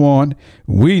that you want.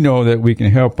 We know that we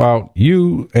can help out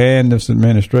you and this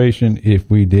administration if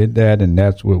we did that, and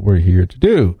that's what we're here to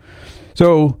do.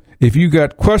 So if you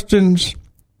got questions,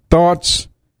 thoughts,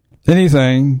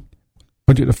 anything, I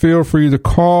want you to feel free to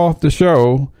call the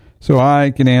show so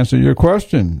I can answer your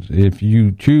questions. If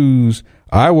you choose,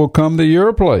 I will come to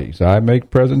your place. I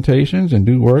make presentations and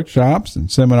do workshops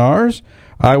and seminars.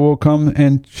 I will come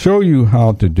and show you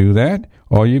how to do that.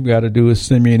 All you've got to do is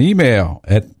send me an email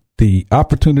at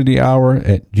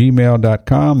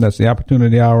theopportunityhour@gmail.com. That's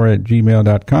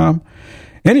theopportunityhour@gmail.com.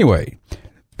 Anyway,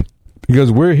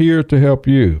 because we're here to help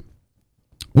you.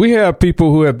 We have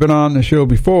people who have been on the show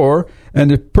before,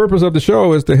 and the purpose of the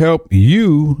show is to help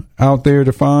you out there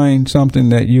to find something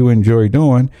that you enjoy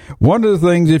doing. One of the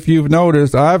things, if you've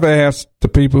noticed, I've asked the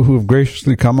people who have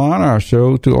graciously come on our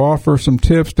show to offer some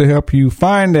tips to help you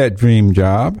find that dream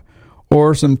job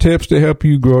or some tips to help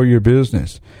you grow your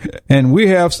business. And we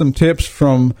have some tips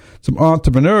from some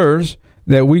entrepreneurs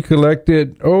that we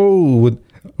collected,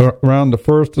 around the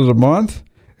first of the month,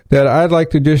 that I'd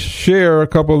like to just share a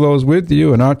couple of those with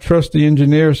you. And our trusty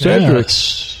engineer, Cedric,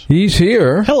 he's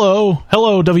here. Hello,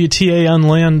 WTAN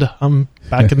land. I'm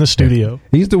back in the studio.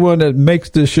 He's the one that makes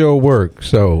the show work.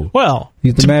 So,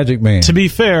 he's the magic man. To be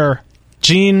fair,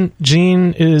 Gene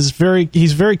is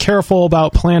he's very careful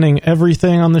about planning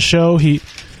everything on the show. He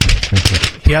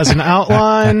has an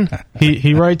outline.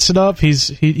 He writes it up.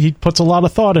 He puts a lot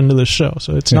of thought into this show.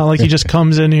 So it's not like he just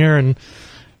comes in here and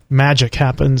magic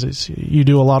happens. You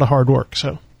do a lot of hard work.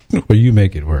 So, well, you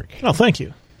make it work. Oh, thank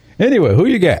you. Anyway, who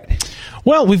you got?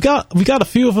 Well, we got a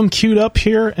few of them queued up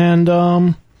here, and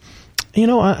I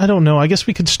don't know. I guess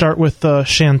we could start with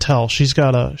Chantel. She's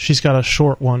got a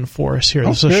short one for us here.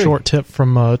 This is a short tip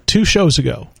from 2 shows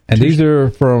ago. And these are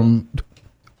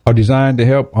designed to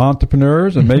help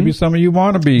entrepreneurs and maybe some of you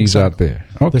wannabes out there.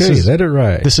 Okay, let it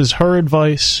ride. This is her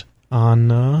advice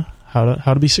on how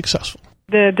to be successful.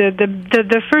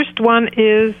 The first one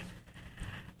is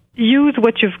use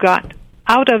what you've got.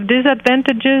 Out of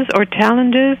disadvantages or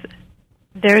challenges,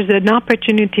 there's an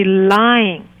opportunity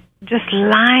just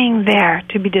lying there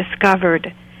to be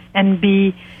discovered and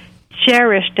be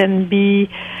cherished and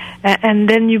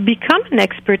then you become an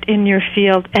expert in your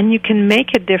field and you can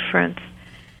make a difference.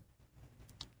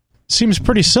 Seems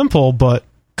pretty simple, but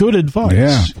good advice.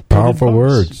 Yeah, powerful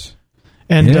words.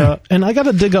 And I got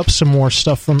to dig up some more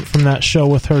stuff from that show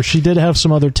with her. She did have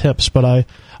some other tips, but I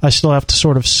still have to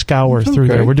sort of scour through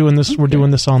there. We're doing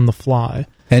this on the fly.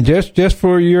 And just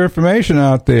for your information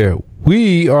out there,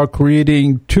 we are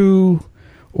creating 2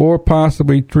 or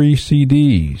possibly 3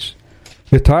 CDs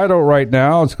The title right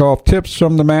now is called Tips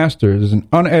from the Masters. It's an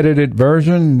unedited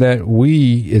version that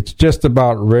it's just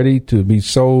about ready to be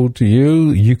sold to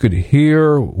you. You could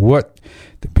hear what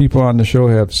the people on the show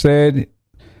have said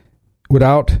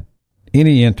without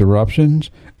any interruptions.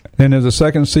 And there's a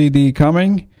second CD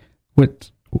coming,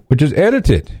 which is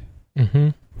edited. Mm-hmm.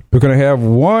 We're going to have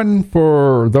one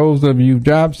for those of you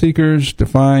job seekers to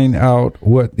find out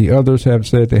what the others have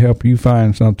said to help you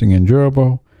find something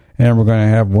enjoyable. And we're going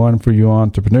to have one for you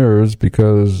entrepreneurs,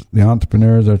 because the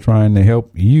entrepreneurs are trying to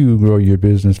help you grow your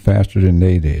business faster than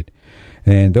they did.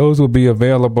 And those will be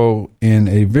available in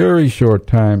a very short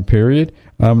time period.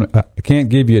 I can't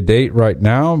give you a date right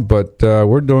now, but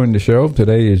we're doing the show.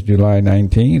 Today is July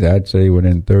 19th. I'd say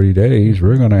within 30 days,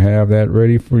 we're going to have that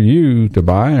ready for you to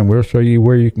buy, and we'll show you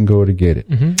where you can go to get it.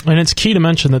 Mm-hmm. And it's key to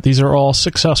mention that these are all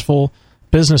successful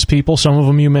business people. Some of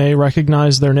them you may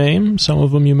recognize their name, some of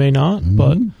them you may not,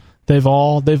 but they've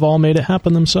all made it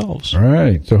happen themselves. All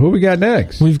right. So who we got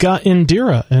next? We've got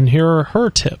Indira, and here are her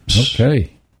tips.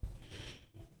 Okay.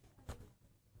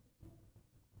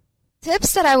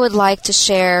 Tips that I would like to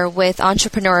share with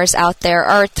entrepreneurs out there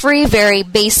are 3 very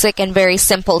basic and very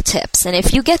simple tips. And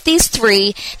if you get these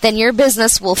 3, then your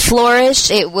business will flourish,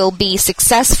 it will be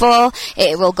successful,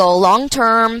 it will go long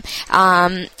term.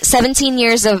 17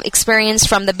 years of experience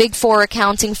from the Big 4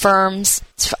 accounting firms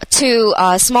to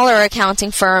smaller accounting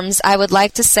firms, I would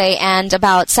like to say, and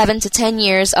about 7 to 10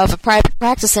 years of a private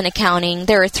practice in accounting.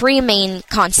 There are 3 main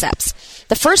concepts.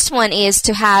 The first one is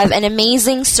to have an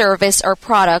amazing service or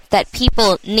product that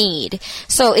people need.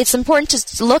 So it's important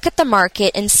to look at the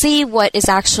market and see what is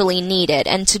actually needed,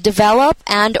 and to develop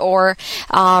and or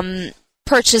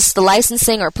purchase the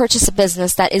licensing or purchase a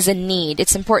business that is in need.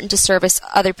 It's important to service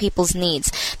other people's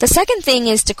needs. The second thing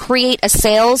is to create a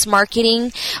sales,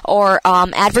 marketing, or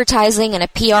advertising and a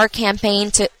PR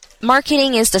campaign to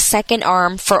Marketing is the second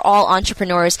arm for all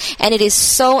entrepreneurs, and it is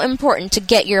so important to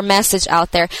get your message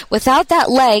out there. Without that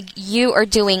leg, you are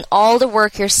doing all the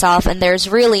work yourself, and there's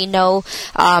really no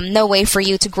way for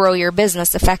you to grow your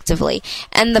business effectively.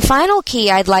 And the final key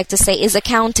I'd like to say is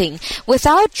accounting.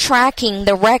 Without tracking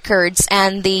the records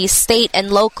and the state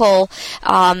and local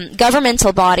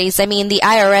governmental bodies, I mean, the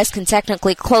IRS can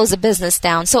technically close a business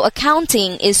down. So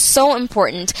accounting is so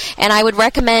important, and I would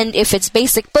recommend, if it's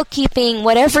basic bookkeeping,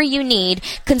 whatever you need,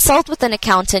 consult with an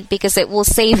accountant, because it will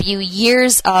save you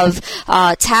years of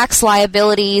tax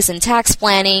liabilities and tax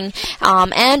planning,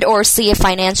 and or see a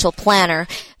financial planner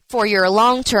for your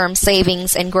long-term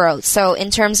savings and growth. So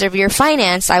in terms of your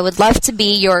finance, I would love to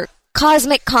be your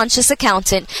cosmic conscious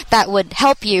accountant that would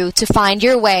help you to find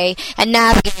your way and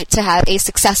navigate to have a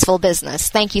successful business.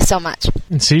 Thank you so much.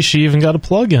 And see, she even got a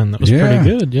plug in. That was pretty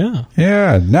good.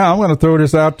 Yeah. Now I'm going to throw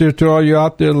this out there to all you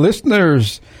out there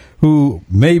listeners who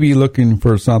may be looking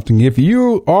for something. If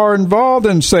you are involved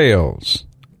in sales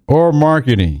or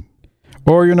marketing,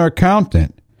 or you're an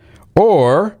accountant,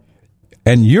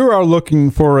 and you are looking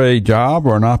for a job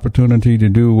or an opportunity to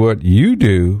do what you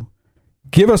do,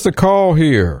 give us a call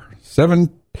here,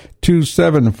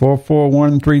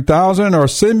 727-441-3000, or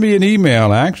send me an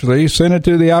email. Actually, send it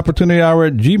to the Opportunity Hour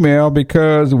at Gmail,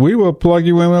 because we will plug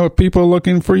you in with people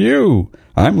looking for you.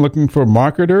 I'm looking for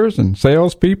marketers and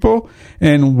salespeople,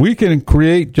 and we can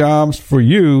create jobs for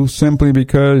you simply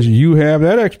because you have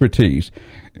that expertise.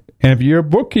 And if you're a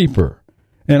bookkeeper,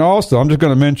 and also, I'm just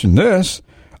going to mention this,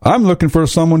 I'm looking for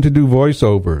someone to do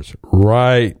voiceovers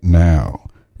right now.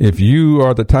 If you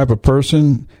are the type of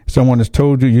person, someone has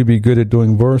told you you'd be good at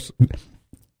doing voiceovers,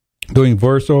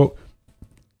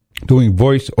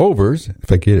 if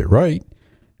I get it right,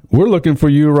 we're looking for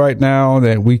you right now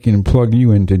that we can plug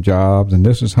you into jobs, and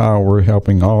this is how we're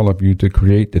helping all of you to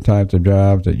create the types of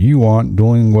jobs that you want,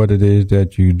 doing what it is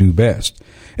that you do best.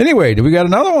 Anyway, do we got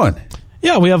another one?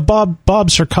 Yeah, we have Bob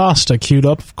Circosta queued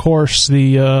up, of course,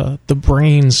 the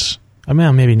brains. I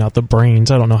mean, maybe not the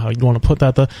brains. I don't know how you'd want to put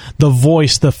that. The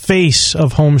voice, the face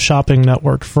of Home Shopping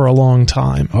Network for a long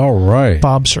time. All right.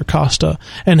 Bob Circosta.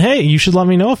 And hey, you should let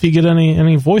me know if you get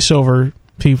any voiceover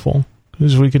people,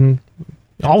 because we can...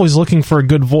 Always looking for a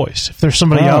good voice. If there's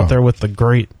somebody out there with the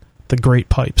great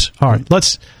pipes. All right,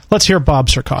 let's hear Bob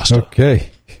Circosta. Okay.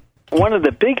 One of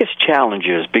the biggest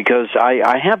challenges, because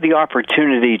I have the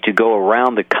opportunity to go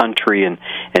around the country and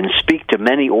speak to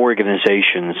many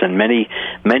organizations and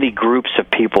many groups of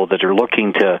people that are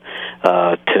looking to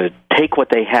take what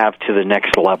they have to the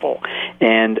next level.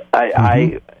 And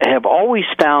I have always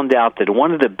found out that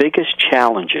one of the biggest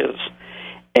challenges,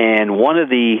 and one of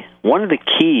the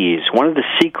keys, one of the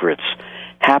secrets,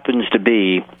 happens to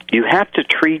be you have to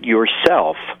treat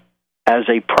yourself as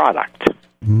a product.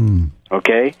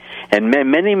 okay? And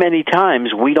many, many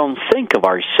times we don't think of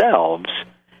ourselves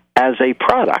as a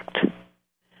product.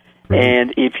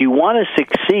 And if you want to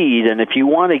succeed and if you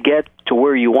want to get to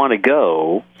where you want to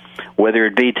go, whether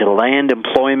it be to land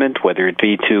employment, whether it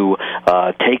be to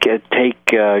take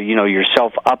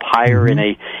yourself up higher in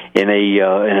a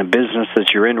business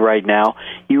that you're in right now,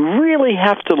 you really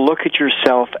have to look at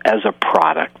yourself as a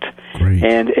product. Great.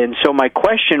 And so my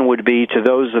question would be to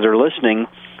those that are listening: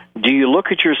 do you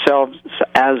look at yourselves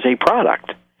as a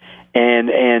product? And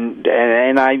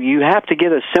you have to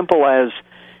get as simple as,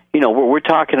 we're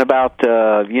talking about,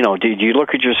 do you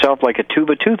look at yourself like a tube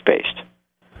of toothpaste?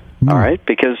 All right,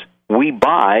 because we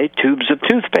buy tubes of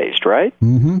toothpaste, right?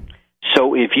 Mm-hmm.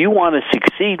 So if you want to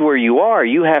succeed where you are,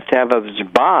 you have to have others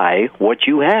buy what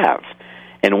you have.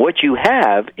 And what you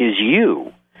have is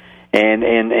you.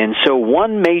 And so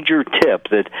one major tip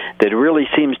that really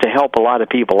seems to help a lot of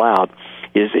people out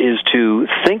is to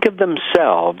think of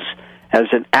themselves as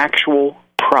an actual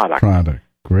product.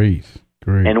 Great.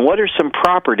 And what are some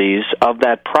properties of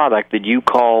that product that you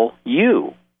call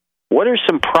you? What are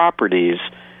some properties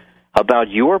about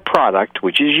your product,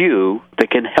 which is you, that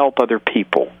can help other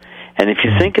people? And if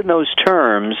you think in those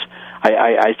terms,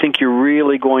 I think you're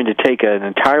really going to take an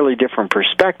entirely different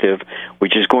perspective,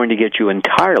 which is going to get you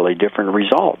entirely different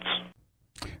results.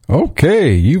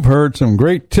 Okay, you've heard some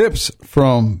great tips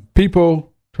from people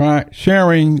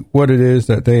sharing what it is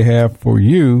that they have for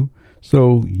you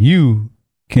so you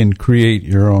can create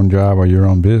your own job or your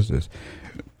own business.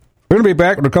 We're going to be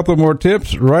back with a couple of more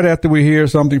tips right after we hear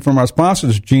something from our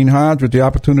sponsors. Gene Hodge with the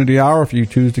Opportunity Hour. If you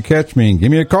choose to catch me,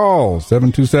 give me a call,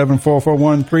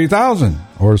 727-441-3000,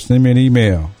 or send me an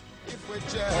email.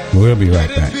 We'll be right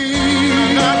back. The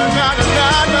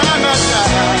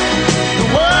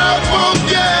world won't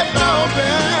get no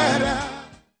better.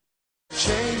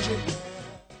 Change it.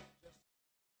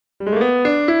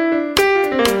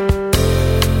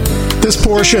 This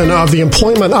portion of the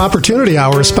Employment Opportunity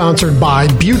Hour is sponsored by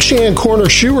Buchan Corner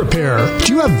Shoe Repair.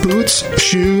 Do you have boots,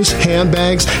 shoes,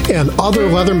 handbags, and other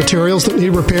leather materials that need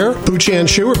repair? Buchan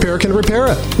Shoe Repair can repair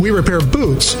it. We repair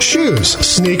boots, shoes,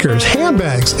 sneakers,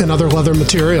 handbags, and other leather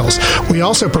materials. We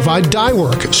also provide dye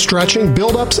work, stretching,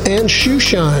 build-ups, and shoe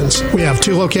shines. We have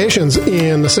 2 locations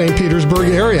in the St. Petersburg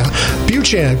area.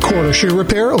 Buchan Corner Shoe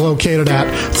Repair, located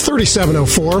at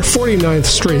 3704 49th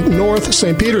Street North,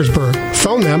 St. Petersburg.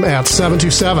 Phone them at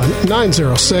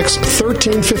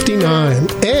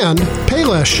 727-906-1359. And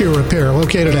Payless Shoe Repair,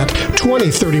 located at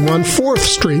 2031 4th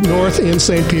Street North in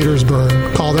St. Petersburg.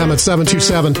 Call them at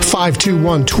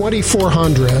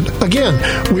 727-521-2400.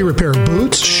 Again, we repair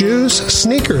boots, shoes,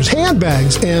 sneakers,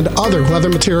 handbags, and other leather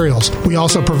materials. We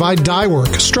also provide dye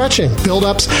work, stretching,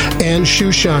 build-ups, and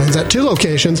shoe shines at 2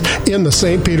 locations in the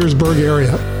St. Petersburg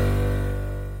area.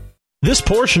 This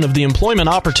portion of the Employment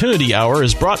Opportunity Hour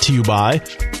is brought to you by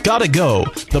Gotta Go,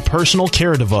 the personal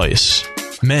care device.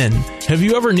 Men, have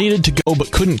you ever needed to go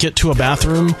but couldn't get to a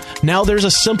bathroom? Now there's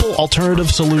a simple alternative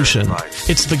solution.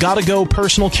 It's the Gotta Go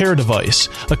personal care device,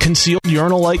 a concealed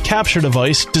urinal-like capture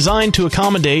device designed to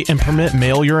accommodate and permit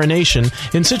male urination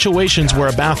in situations where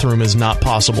a bathroom is not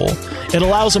possible. It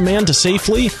allows a man to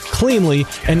safely, cleanly,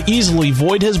 and easily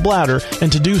void his bladder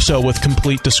and to do so with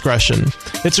complete discretion.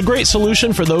 It's a great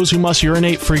solution for those who must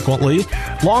urinate frequently,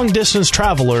 long-distance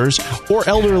travelers, or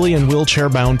elderly and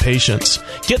wheelchair-bound patients.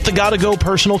 Get the Gotta Go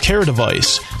personal care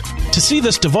device. To see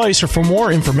this device or for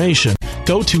more information,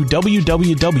 go to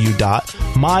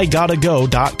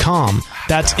www.mygottago.com.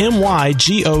 That's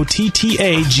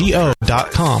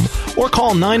mygottago.com. Or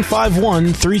call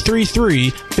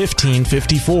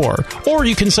 951-333-1554. Or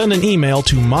you can send an email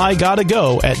to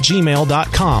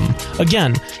mygottago@gmail.com.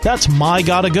 Again, that's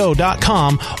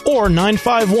mygottago.com or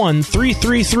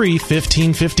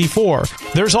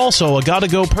 951-333-1554. There's also a Gotta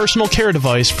Go personal care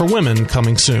device for women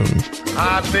coming soon.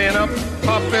 I've been a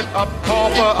puppet, a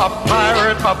pauper, a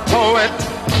pirate, a poet,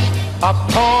 a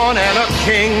pawn and a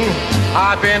king.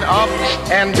 I've been up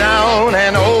and down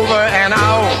and over and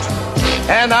out.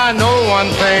 And I know one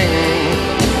thing.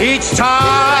 Each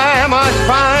time I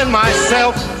find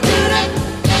myself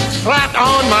flat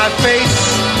on my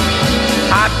face,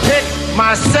 I pick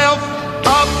myself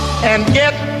up and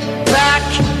get back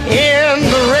in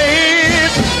the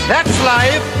race. That's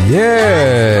life.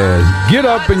 Yeah, get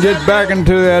up and get back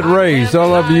into that race.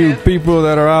 All of you people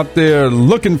that are out there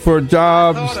looking for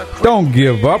jobs, don't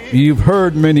give up. You've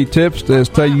heard many tips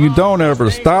that tell you don't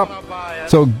ever stop.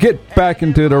 So get back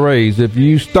into the race. If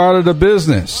you started a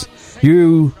business,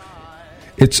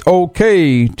 it's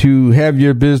okay to have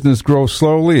your business grow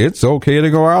slowly. It's okay to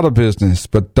go out of business,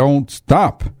 but don't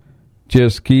stop.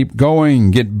 Just keep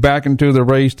going. Get back into the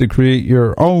race to create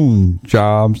your own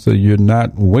job so you're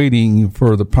not waiting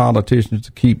for the politicians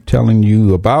to keep telling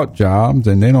you about jobs,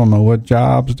 and they don't know what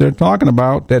jobs they're talking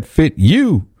about that fit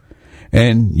you.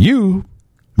 And you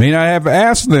may not have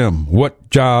asked them what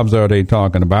jobs are they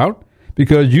talking about,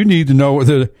 because you need to know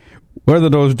whether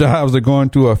those jobs are going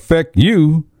to affect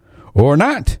you or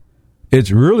not. It's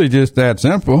really just that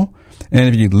simple. And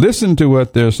if you listen to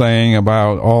what they're saying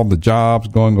about all the jobs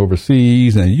going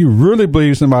overseas and you really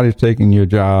believe somebody's taking your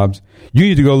jobs, you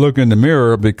need to go look in the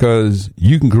mirror, because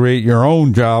you can create your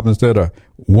own job instead of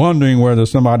wondering whether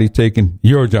somebody's taking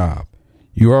your job.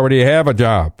 You already have a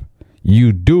job.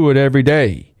 You do it every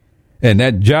day. And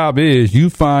that job is you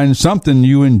find something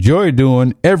you enjoy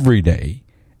doing every day.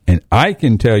 And I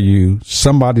can tell you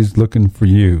somebody's looking for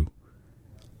you.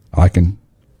 I can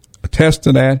attest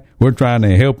to that. We're trying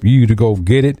to help you to go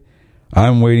get it.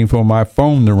 I'm waiting for my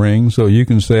phone to ring so you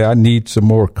can say, I need some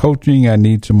more coaching. I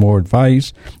need some more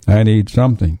advice. I need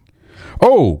something.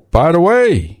 Oh, by the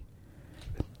way,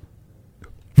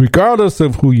 regardless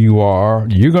of who you are,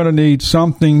 you're going to need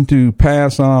something to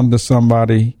pass on to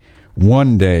somebody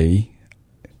one day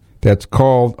that's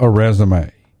called a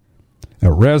resume.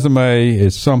 A resume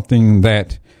is something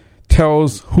that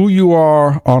tells who you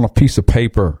are on a piece of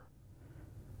paper.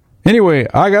 Anyway,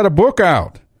 I got a book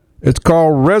out. It's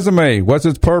called Resume. What's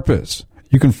its purpose?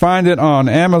 You can find it on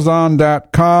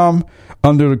Amazon.com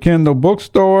under the Kindle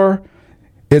bookstore.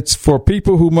 It's for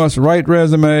people who must write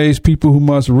resumes, people who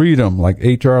must read them, like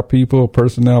HR people,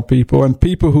 personnel people, and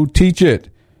people who teach it.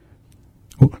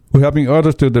 We're helping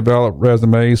others to develop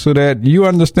resumes so that you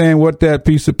understand what that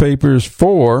piece of paper is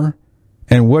for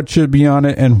and what should be on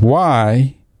it and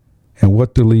why and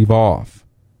what to leave off.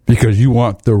 Because you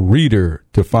want the reader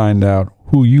to find out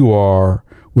who you are,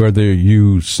 whether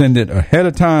you send it ahead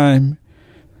of time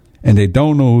and they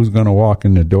don't know who's going to walk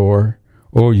in the door,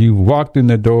 or you walked in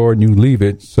the door and you leave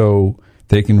it so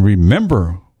they can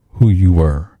remember who you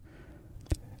were.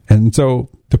 And so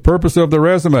the purpose of the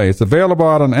resume, it's available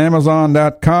out on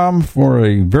Amazon.com for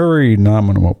a very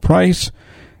nominal price.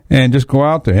 And just go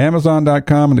out to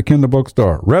Amazon.com and the Kindle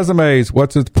bookstore. Resumes,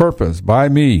 What's Its Purpose? By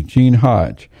me, Gene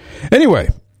Hodge. Anyway,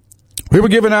 we were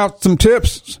giving out some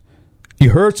tips. You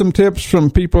heard some tips from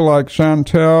people like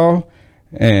Chantel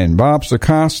and Bob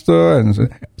Sacosta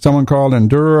and someone called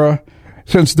Endura.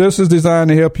 Since this is designed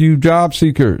to help you job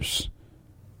seekers,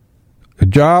 the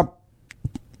job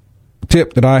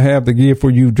tip that I have to give for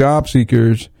you job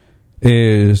seekers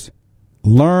is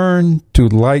learn to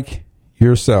like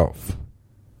yourself.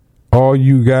 All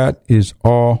you got is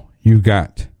all you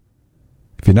got.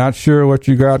 If you're not sure what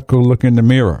you got, go look in the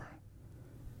mirror.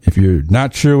 If you're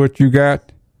not sure what you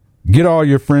got, get all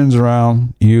your friends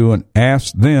around you and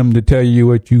ask them to tell you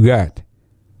what you got,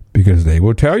 because they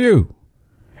will tell you.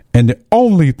 And the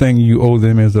only thing you owe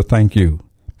them is a thank you,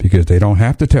 because they don't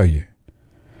have to tell you.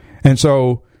 And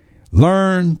so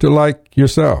learn to like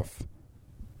yourself.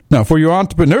 Now, for your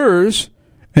entrepreneurs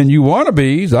and you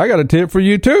wannabes, I got a tip for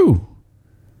you too.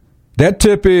 That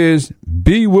tip is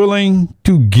be willing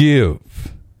to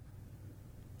give.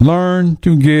 Learn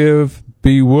to give.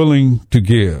 Be willing to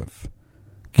give.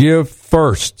 Give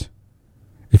first.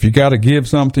 If you got to give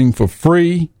something for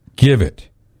free, give it.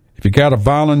 If you got to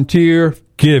volunteer,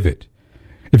 give it.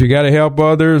 If you got to help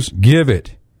others, give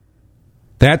it.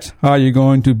 That's how you're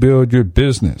going to build your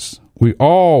business. We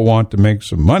all want to make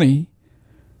some money.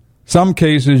 Some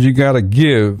cases you got to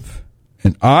give,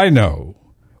 and I know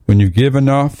when you give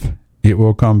enough, it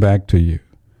will come back to you.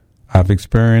 I've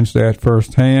experienced that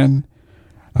firsthand.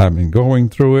 I've been going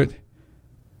through it.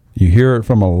 You hear it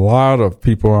from a lot of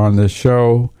people on this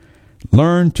show.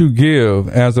 Learn to give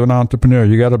as an entrepreneur.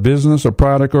 You got a business, a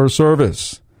product, or a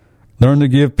service. Learn to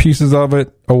give pieces of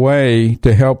it away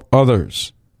to help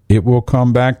others. It will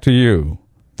come back to you.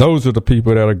 Those are the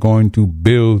people that are going to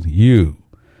build you.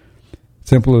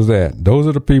 Simple as that. Those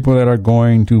are the people that are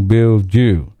going to build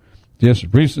you. Just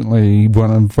recently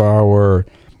on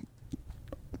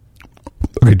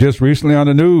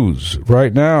the news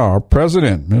right now, our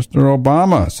president, Mr.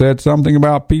 Obama, said something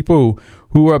about people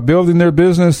who are building their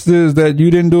businesses that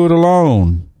you didn't do it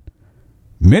alone.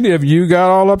 Many of you got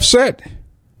all upset.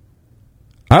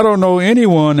 I don't know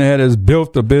anyone that has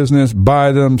built a business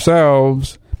by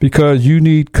themselves, because you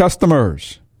need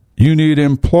customers, you need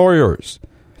employers,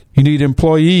 you need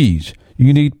employees,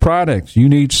 you need products, you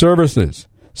need services.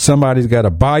 Somebody's got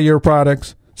to buy your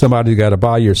products. Somebody's got to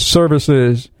buy your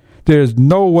services. There's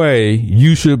no way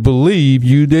you should believe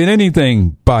you did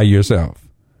anything by yourself.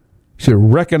 You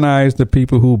should recognize the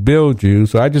people who build you.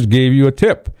 So I just gave you a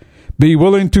tip. Be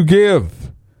willing to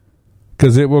give,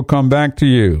 because it will come back to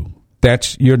you.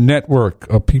 That's your network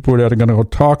of people that are going to go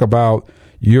talk about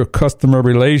your customer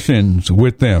relations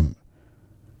with them,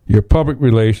 your public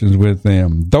relations with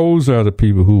them. Those are the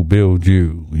people who build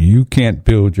you. You can't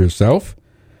build yourself.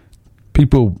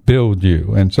 People build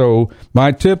you. And so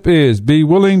my tip is be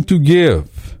willing to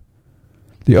give.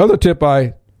 The other tip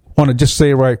I want to just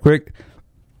say right quick,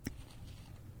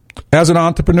 as an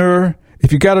entrepreneur,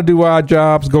 if you got to do odd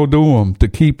jobs, go do them to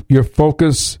keep your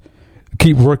focus,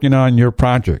 keep working on your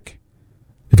project.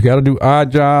 If you got to do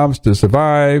odd jobs to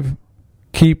survive,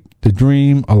 keep the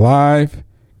dream alive,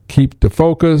 keep the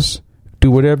focus,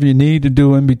 do whatever you need to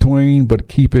do in between, but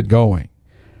keep it going,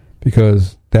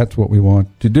 because that's what we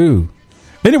want to do.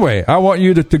 Anyway, I want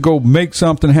you to go make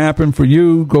something happen for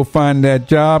you. Go find that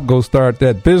job. Go start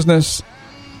that business.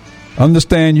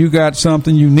 Understand you got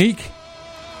something unique.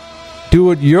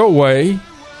 Do it your way.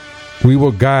 We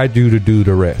will guide you to do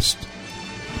the rest.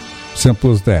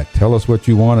 Simple as that. Tell us what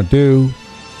you want to do.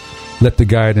 Let the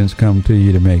guidance come to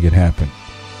you to make it happen.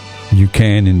 You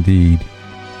can indeed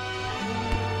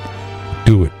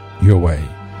do it your way.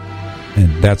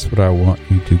 And that's what I want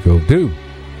you to go do.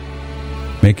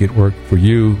 Make it work for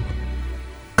you.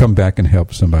 Come back and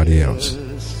help somebody else.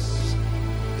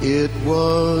 It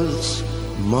was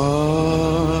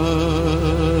my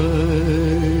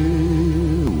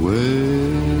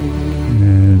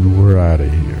we're out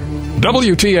of here.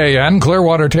 WTAN,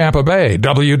 Clearwater, Tampa Bay.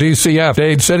 WDCF,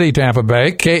 Dade City, Tampa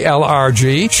Bay.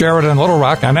 KLRG, Sheridan, Little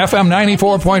Rock. And FM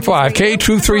 94.5,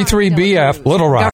 K233BF, Little Rock.